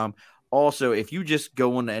pepperannauthor.com. Also, if you just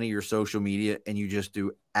go on to any of your social media and you just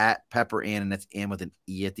do @Pepper Ann, and that's Ann with an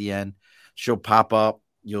E at the end, she'll pop up.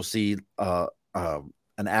 You'll see an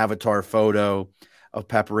avatar photo of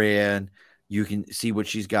Pepper Ann. You can see what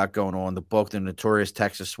she's got going on. The book, The Notorious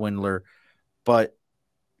Texas Swindler. But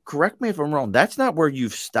correct me if I'm wrong. That's not where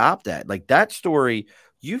you've stopped at. Like that story,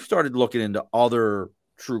 you've started looking into other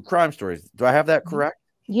true crime stories. Do I have that correct?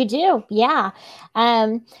 You do, yeah.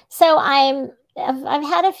 So I've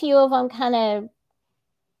had a few of them kind of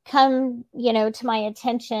come, to my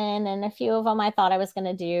attention, and a few of them I thought I was going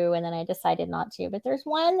to do, and then I decided not to. But there's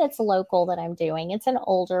one that's local that I'm doing. It's it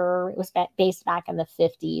was based back in the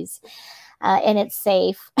 50s, and it's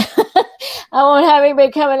safe. I won't have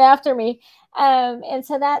anybody coming after me. And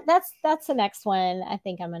so that's the next one I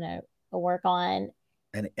think I'm going to work on.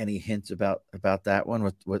 And any hints about that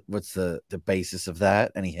one? What's the basis of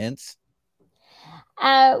that? Any hints?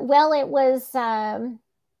 Well, it was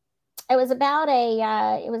about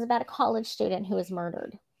a college student who was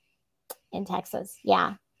murdered in Texas.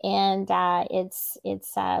 Yeah. And it's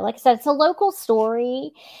like I said, it's a local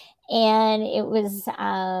story, and it was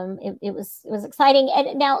exciting.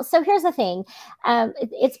 And now, so here's the thing.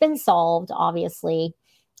 It's been solved, obviously.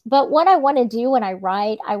 But what I want to do when I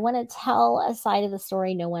write, I want to tell a side of the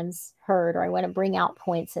story no one's heard, or I want to bring out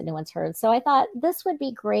points that no one's heard. So I thought this would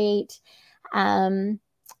be great to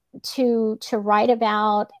write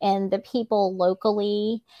about, and the people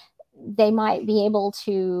locally, they might be able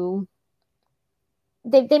to,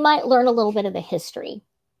 they might learn a little bit of the history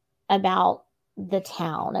about the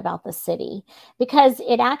town, about the city, because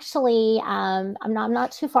it actually, I'm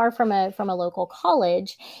not too far from a local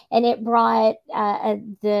college, and it brought,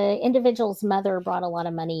 the individual's mother brought a lot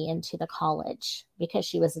of money into the college because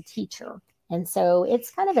she was a teacher. And so it's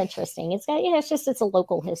kind of interesting. It's got, it's a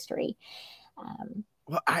local history.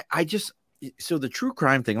 Well, so the true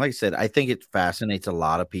crime thing, like I said, I think it fascinates a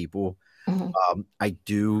lot of people. Mm-hmm. I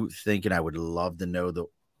do think, and I would love to know the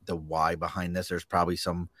why behind this. There's probably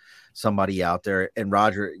somebody out there. And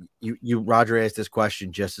Roger, Roger asked this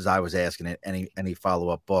question just as I was asking it. Any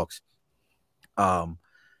follow-up books?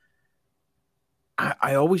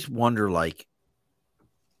 I always wonder, like,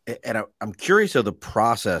 and I'm curious of the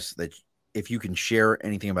process that if you can share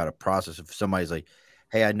anything about a process. If somebody's like,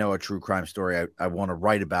 hey, I know a true crime story, I want to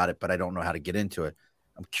write about it, but I don't know how to get into it.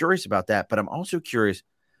 I'm curious about that, but I'm also curious,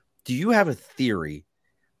 do you have a theory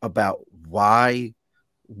about why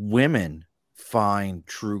women find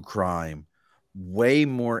true crime way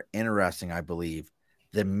more interesting, I believe,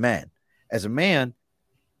 than men? As a man,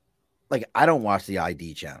 like, I don't watch the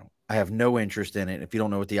ID channel. I have no interest in it. If you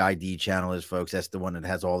don't know what the ID channel is, folks, that's the one that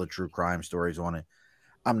has all the true crime stories on it.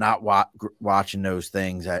 I'm not watching those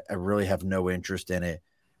things. I really have no interest in it.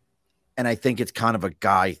 And I think it's kind of a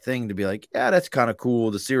guy thing to be like, yeah, that's kind of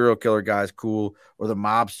cool. The serial killer guy's cool, or the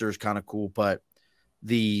mobster's kind of cool. But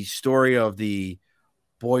the story of the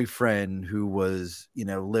boyfriend who was,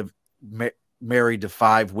 married to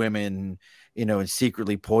 5 women, and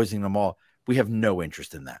secretly poisoning them all, we have no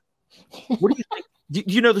interest in that. What do you think? Do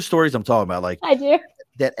you know the stories I'm talking about? Like, I do.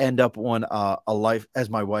 That end up on a life as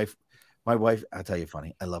my wife. My wife, I'll tell you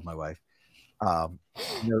funny. I love my wife. The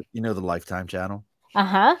Lifetime channel.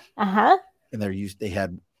 Uh-huh. Uh-huh. And they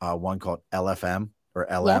had one called LFM or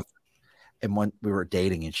LM. Yes. And when we were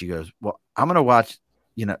dating, and she goes, well, I'm going to watch,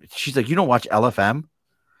 she's like, you don't watch LFM?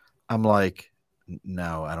 I'm like,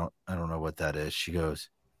 no, I don't know what that is. She goes,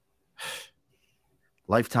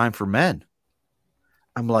 Lifetime for Men.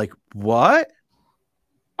 I'm like, what?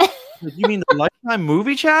 You mean the Lifetime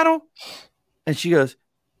movie channel? And she goes,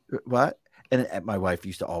 what? And my wife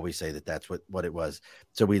used to always say that that's what it was.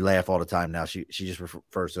 So we laugh all the time now. She just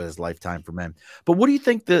refers to it as Lifetime for Men. But what do you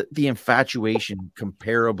think the infatuation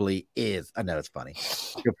comparably is? I know it's funny.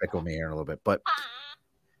 You'll pickle me here in a little bit, but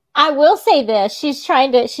I will say this: she's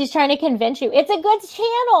trying to convince you. It's a good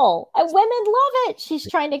channel. Women love it.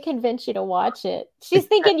 She's trying to convince you to watch it. She's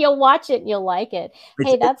thinking you'll watch it and you'll like it.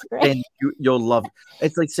 Hey, that's great. And you'll love.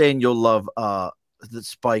 It's like saying you'll love the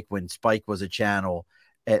Spike, when Spike was a channel.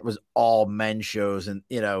 It was all men shows, and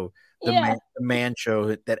the man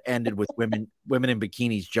show that ended with women in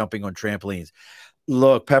bikinis jumping on trampolines.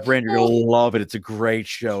 Look, Pepper Ann, you're gonna love it. It's a great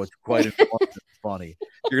show. It's quite funny.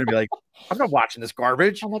 You're gonna be like, I'm not watching this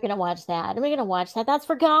garbage. I'm not gonna watch that. I'm not gonna watch that. That's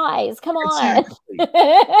for guys. Come on. Exactly.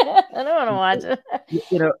 I don't want to watch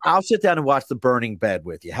it. I'll sit down and watch The Burning Bed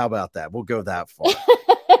with you. How about that? We'll go that far.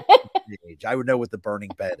 I would know what The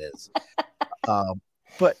Burning Bed is.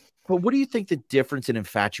 But what do you think the difference in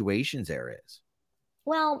infatuations there is?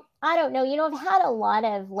 Well, I don't know. I've had a lot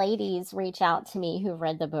of ladies reach out to me who've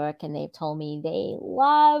read the book, and they've told me they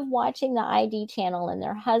love watching the ID channel, and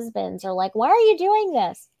their husbands are like, why are you doing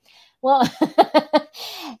this? Well,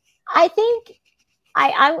 I think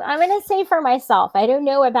I'm going to say for myself, I don't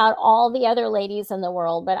know about all the other ladies in the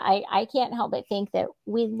world, but I can't help but think that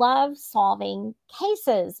we love solving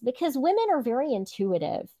cases because women are very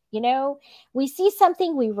intuitive. We see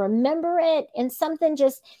something, we remember it, and something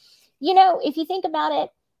just, if you think about it,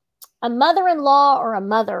 a mother-in-law or a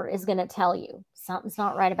mother is going to tell you something's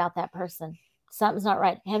not right about that person. Something's not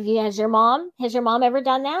right. Has your mom ever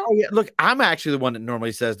done that? Oh, yeah. Look, I'm actually the one that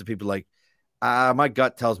normally says to people like, my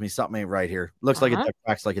gut tells me something ain't right here. Looks like a duck,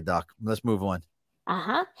 quacks like a duck. Let's move on.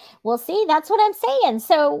 Well, see, that's what I'm saying.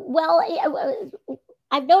 So,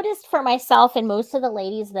 I've noticed for myself and most of the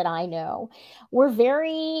ladies that I know, we're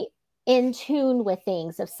very in tune with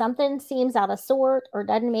things. If something seems out of sort or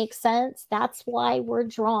doesn't make sense, that's why we're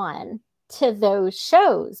drawn to those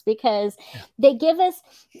shows, because they give us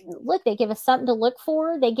something to look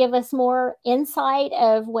for. They give us more insight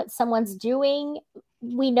of what someone's doing.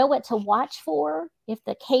 We know what to watch for. If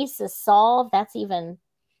the case is solved,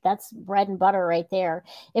 that's bread and butter right there.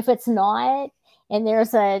 If it's not, and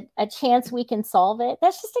there's a chance we can solve it,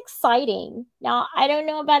 that's just exciting. Now, I don't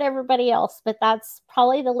know about everybody else, but that's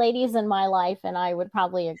probably the ladies in my life, and I would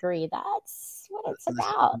probably agree that's what it's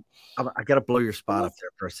about. I got to blow your spot up there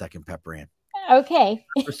for a second, Pepper Ann. Okay.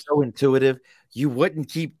 You're so intuitive. You wouldn't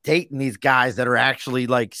keep dating these guys that are actually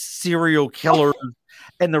like serial killers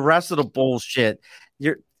and the rest of the bullshit.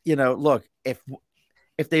 Look,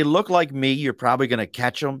 if they look like me, you're probably going to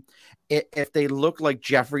catch them. If they look like not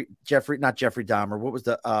Jeffrey Dahmer, what was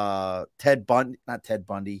the Ted Bundy? Not Ted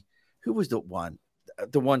Bundy. Who was the one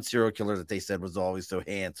serial killer that they said was always so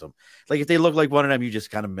handsome? Like, if they look like one of them, you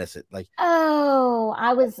just kind of miss it. Like,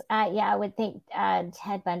 I would think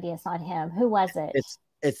Ted Bundy is not him. Who was it?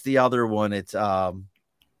 It's the other one. It's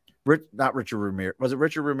not Richard Ramirez. Was it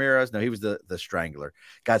Richard Ramirez? No, he was the strangler.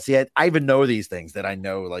 God, see, I even know these things that I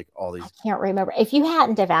know, like all these. I can't remember. If you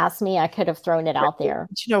hadn't have asked me, I could have thrown it out there.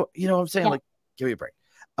 You know what I'm saying? Yeah. Like, give me a break.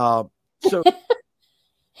 Yeah.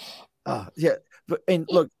 But, and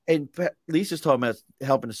look, and Lisa's talking about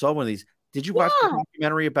helping to solve one of these. Did you watch the Yeah.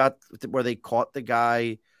 documentary about where they caught the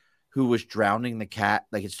guy who was drowning the cat?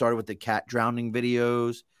 Like it started with the cat drowning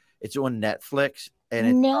videos. It's on Netflix,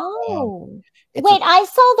 and No. it's a Wait, I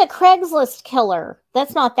saw the Craigslist killer.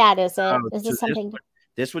 That's not that, is it? Is so this something?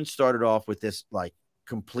 this one started off with this like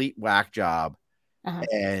complete whack job, Uh-huh.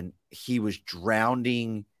 and he was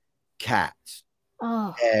drowning cats.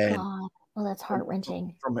 Oh, And God. Well, that's from,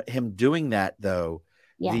 heart-wrenching. from him doing that, though,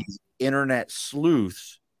 Yeah. these internet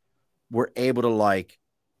sleuths were able to like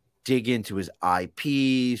dig into his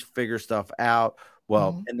IPs, figure stuff out.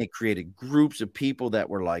 Well, Mhm. and they created groups of people that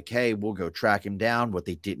were like, hey, we'll go track him down. What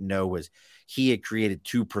they didn't know was he had created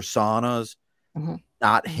two personas, Mhm.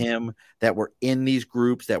 not Mhm. him, that were in these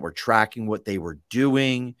groups that were tracking what they were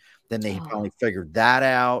doing. Then they Oh, finally figured that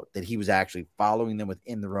out, that he was actually following them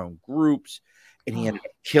within their own groups. And he oh. ended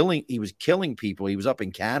up he was killing people. He was up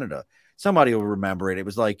in Canada. Somebody will remember it. It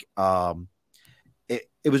was like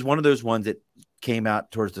it was one of those ones that came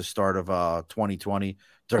out towards the start of 2020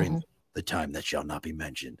 during Mhm. the time that shall not be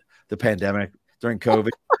mentioned, the pandemic during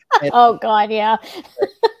COVID. And, Oh, God, yeah.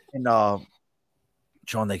 and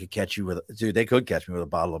Sean, they could catch you with, dude, they could catch me with a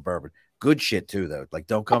bottle of bourbon. Good shit too, though. Like,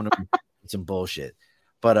 don't come to me with some bullshit.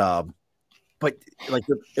 But like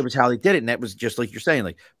it was how they did it, and that was just like you're saying.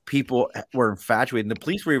 Like people were infatuated, and the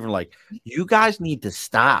police were even like, "You guys need to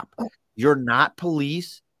stop. You're not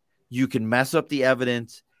police. You can mess up the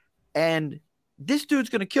evidence, and this dude's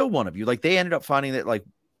gonna kill one of you." Like they ended up finding that like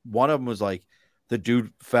one of them was like the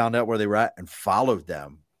dude found out where they were at and followed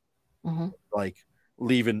them, Mhm. like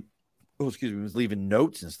leaving. Oh, excuse me, was leaving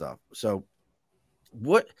notes and stuff. So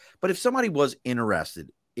what? But if somebody was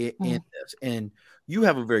interested in Mhm. this, and you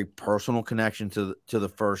have a very personal connection to the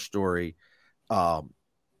first story, um,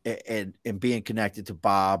 and being connected to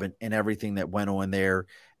Bob and everything that went on there,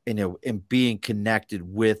 and, you know, and being connected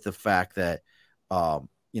with the fact that,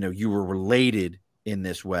 you know, you were related in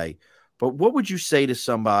this way. But what would you say to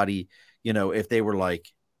somebody, you know, if they were like,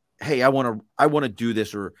 "Hey, I want to do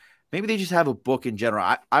this," or maybe they just have a book in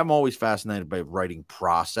general. I'm always fascinated by writing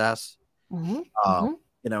process. Mhm. Um, Mhm.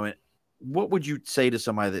 you know, what would you say to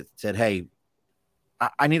somebody that said, "Hey,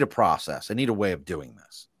 I need a process. I need a way of doing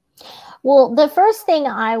this." Well, the first thing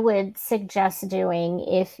I would suggest doing,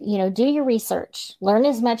 if do your research, learn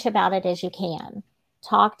as much about it as you can.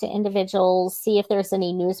 Talk to individuals, see if there's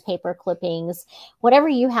any newspaper clippings, whatever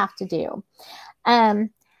you have to do. Um,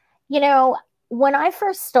 you know, when I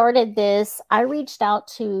first started this, I reached out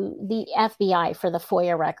to the FBI for the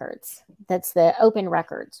FOIA records. That's the open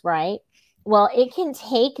records, right? Well, it can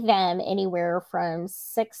take them anywhere from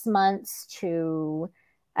 6 months to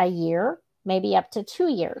a year, maybe up to 2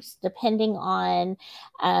 years, depending on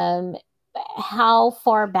um, how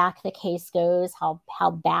far back the case goes, how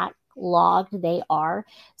backlogged they are.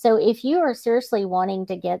 So if you are seriously wanting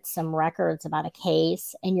to get some records about a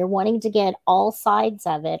case and you're wanting to get all sides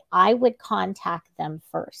of it, I would contact them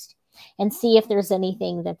first and see if there's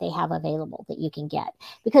anything that they have available that you can get.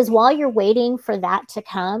 Because while you're waiting for that to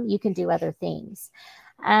come, you can do other things.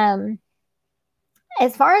 Um,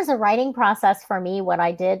 as far as the writing process for me, what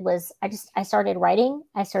I did was I started writing,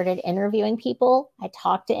 I started interviewing people, I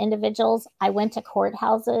talked to individuals, I went to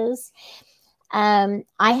courthouses. I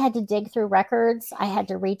had to dig through records, I had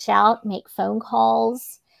to reach out, make phone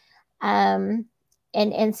calls, um,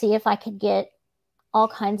 and see if I could get all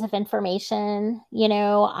kinds of information.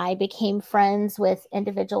 I became friends with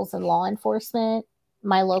individuals in law enforcement,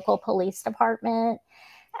 my local police department.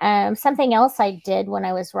 Something else I did when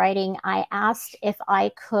I was writing, I asked if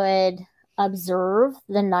I could observe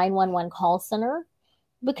the 911 call center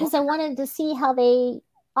because I wanted to see how they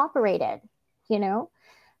operated. You know,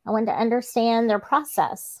 I wanted to understand their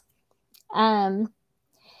process. Um,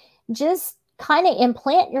 just kind of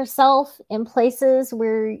implant yourself in places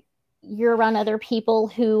where you're around other people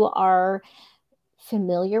who are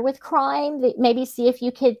familiar with crime. Maybe see if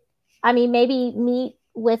you could, maybe meet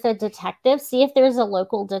with a detective, see if there's a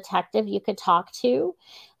local detective you could talk to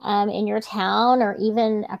in your town, or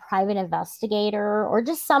even a private investigator, or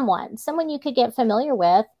just someone you could get familiar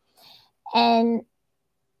with and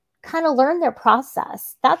kind of learn their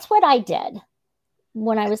process. That's what I did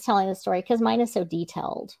when I was telling the story because mine is so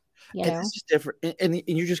detailed, you And know? this is different. And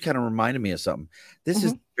you just kind of reminded me of something. This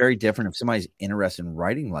is Mm-hmm. very different if somebody's interested in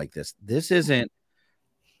writing like this. This isn't,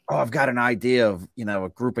 oh, I've got an idea of, you know, a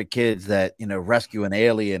group of kids that, you know, rescue an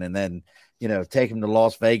alien and then, you know, take them to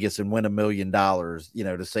Las Vegas and win $1 million, you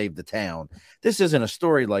know, to save the town. This isn't a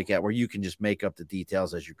story like that where you can just make up the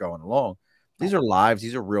details as you're going along. These Right. are lives.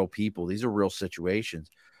 These are real people. These are real situations.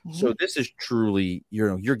 Mm-hmm. So this is truly,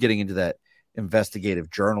 you're getting into that investigative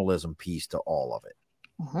journalism piece to all of it.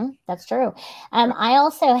 That's true. I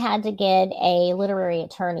also had to get a literary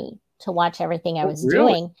attorney to watch everything I Oh, was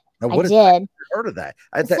really? doing. Now, I what is that? did. I've heard of that.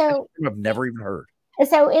 That's So I've never even heard.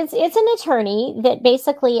 So it's an attorney that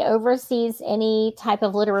basically oversees any type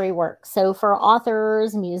of literary work. So for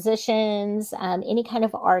authors, musicians, any kind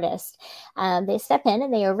of artist, they step in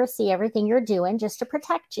and they oversee everything you're doing just to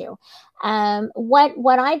protect you.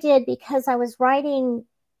 What I did, because I was writing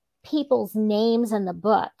people's names in the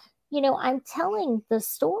book, I'm telling the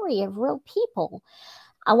story of real people.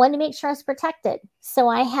 I wanted to make sure I was protected. So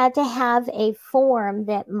I had to have a form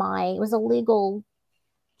that it was a legal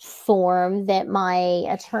form that my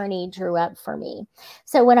attorney drew up for me.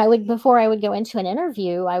 So before I would go into an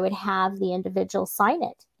interview, I would have the individual sign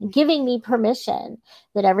it, giving me permission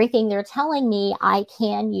that everything they're telling me I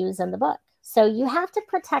can use in the book. So you have to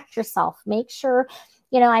protect yourself. Make sure,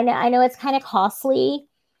 I know it's kind of costly,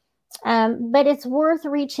 but it's worth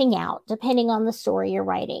reaching out depending on the story you're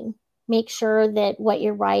writing. Make sure that what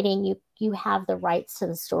you're writing, you have the rights to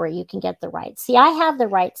the story. You can get the rights. See, I have the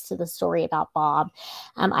rights to the story about Bob.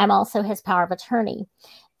 I'm also his power of attorney.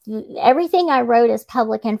 Everything I wrote is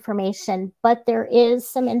public information, but there is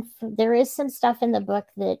some stuff in the book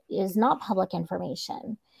that is not public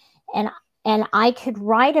information, and I could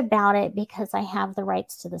write about it because I have the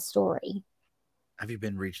rights to the story. Have you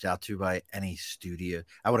been reached out to by any studio?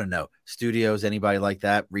 I want to know, studios, anybody like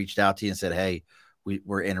that reached out to you and said, "Hey,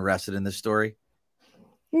 we're interested in this story"?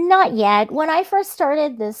 Not yet. When I first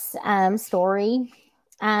started this story,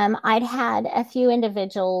 I'd had a few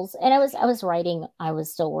individuals, and I was writing. I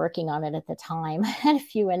was still working on it at the time. I had a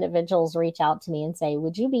few individuals reach out to me and say,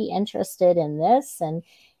 "Would you be interested in this?" And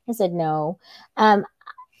I said, "No." I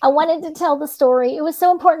wanted to tell the story. It was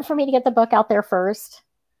so important for me to get the book out there first.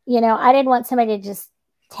 I didn't want somebody to just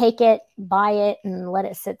take it, buy it, and let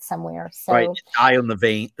it sit somewhere. Right, So, die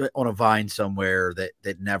on a vine somewhere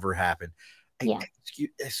that never happened. yeah.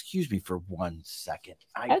 Excuse me for 1 second.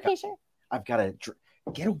 Okay, sure. I've got to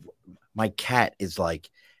get a. My cat is like,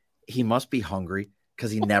 he must be hungry because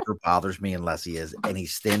he never bothers me unless he is, and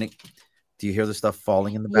he's standing. Do you hear the stuff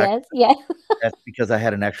falling in the back? Yes, yes. That's because I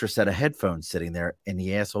had an extra set of headphones sitting there, and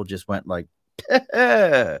the asshole just went like,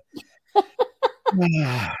 "That's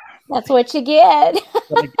That's what you get.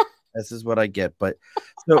 this is what I get." But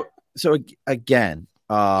so again,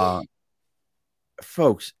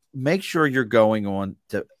 folks, make sure you're going on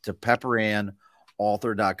to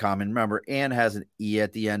pepperanauthor.com. And remember, Ann has an E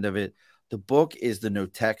at the end of it. The book is the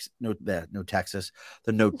Notorious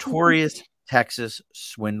Texas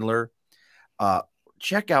Swindler.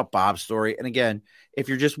 Check out Bob's story. And again, if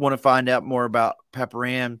you just want to find out more about Pepper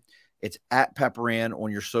Ann, it's at Pepper Ann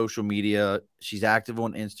on your social media. She's active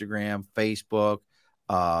on Instagram, Facebook,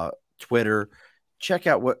 Twitter. Check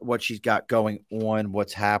out what she's got going on,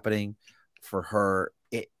 what's happening for her.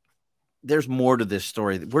 There's more to this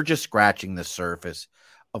story. We're just scratching the surface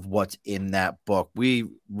of what's in that book. We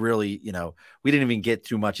really, we didn't even get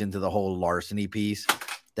too much into the whole larceny piece.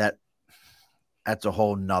 That's a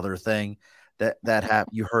whole nother thing that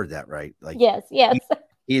happened. You heard that, right? Like, Yes.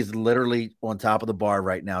 He's literally on top of the bar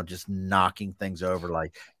right now, just knocking things over.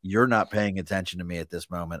 Like, you're not paying attention to me at this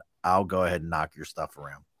moment. I'll go ahead and knock your stuff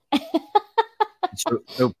around.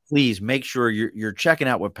 So please make sure you're checking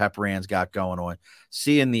out what Pepper Ann's got going on,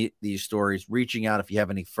 seeing these stories, reaching out if you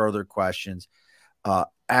have any further questions.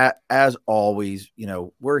 As always,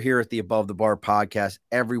 we're here at the Above the Bar podcast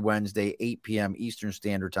every Wednesday, 8 p.m. Eastern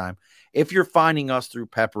Standard Time. If you're finding us through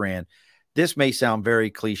Pepper Ann, this may sound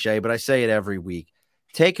very cliche, but I say it every week.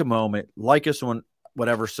 Take a moment, like us on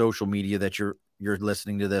whatever social media that you're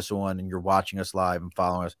listening to this on, and you're watching us live and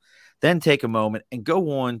following us. Then take a moment and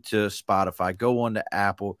go on to Spotify, go on to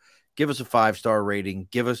Apple, give us a 5-star rating,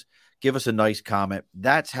 give us a nice comment.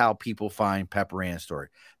 That's how people find Pepper Ann's story.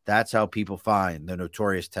 That's how people find the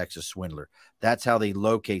Notorious Texas Swindler. That's how they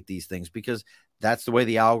locate these things, because that's the way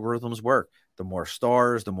the algorithms work. The more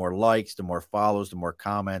stars, the more likes, the more follows, the more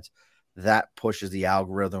comments, that pushes the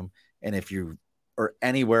algorithm. And if you are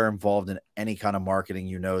anywhere involved in any kind of marketing,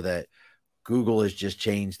 you know that Google has just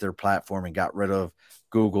changed their platform and got rid of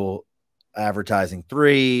Google advertising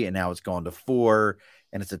 3, and now it's gone to 4,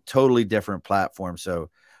 and it's a totally different platform. So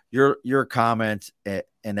your comments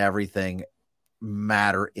and everything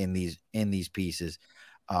matter in these pieces.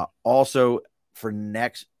 Also for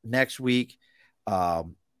next week,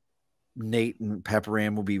 Nate and Pepper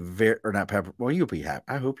Ann will be you'll be happy.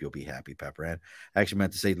 I hope you'll be happy, Pepper Ann. I actually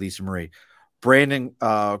meant to say Lisa Marie. Brandon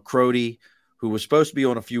Crody, who was supposed to be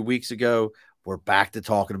on a few weeks ago, we're back to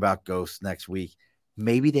talking about ghosts next week.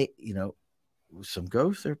 Maybe they, some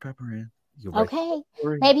ghosts there, Pepper Ann. Okay.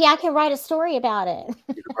 Maybe I can write a story about it.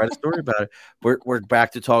 You can write a story about it. We're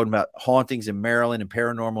back to talking about hauntings in Maryland and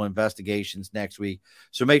paranormal investigations next week.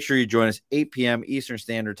 So make sure you join us 8 p.m. Eastern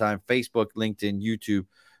Standard Time, Facebook, LinkedIn, YouTube,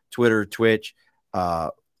 Twitter, Twitch.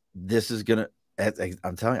 This is going to,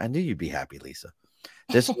 I'm telling you, I knew you'd be happy, Lisa.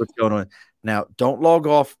 This is what's going on. Now, don't log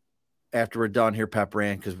off after we're done here,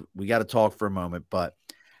 Pepperan, because we got to talk for a moment. But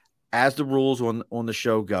as the rules on the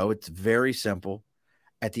show go, it's very simple.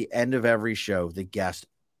 At the end of every show, the guest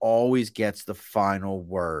always gets the final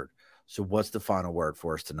word. So what's the final word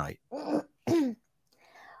for us tonight?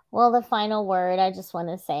 Well, the final word, I just want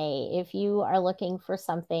to say, if you are looking for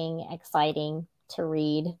something exciting to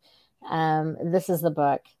read, this is the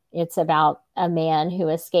book. It's about a man who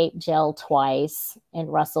escaped jail twice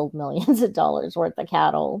and rustled millions of dollars worth of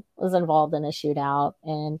cattle, was involved in a shootout.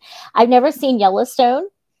 And I've never seen Yellowstone.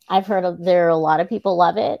 I've heard there are a lot of people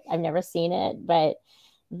love it. I've never seen it, but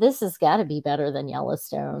this has got to be better than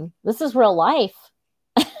Yellowstone. This is real life.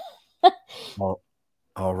 Well,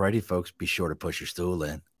 alrighty, folks, be sure to push your stool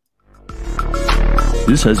in.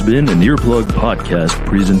 This has been an Earplug Podcast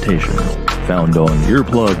presentation, found on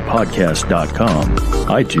earplugpodcast.com,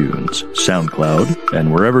 iTunes, SoundCloud,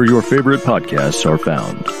 and wherever your favorite podcasts are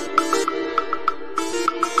found.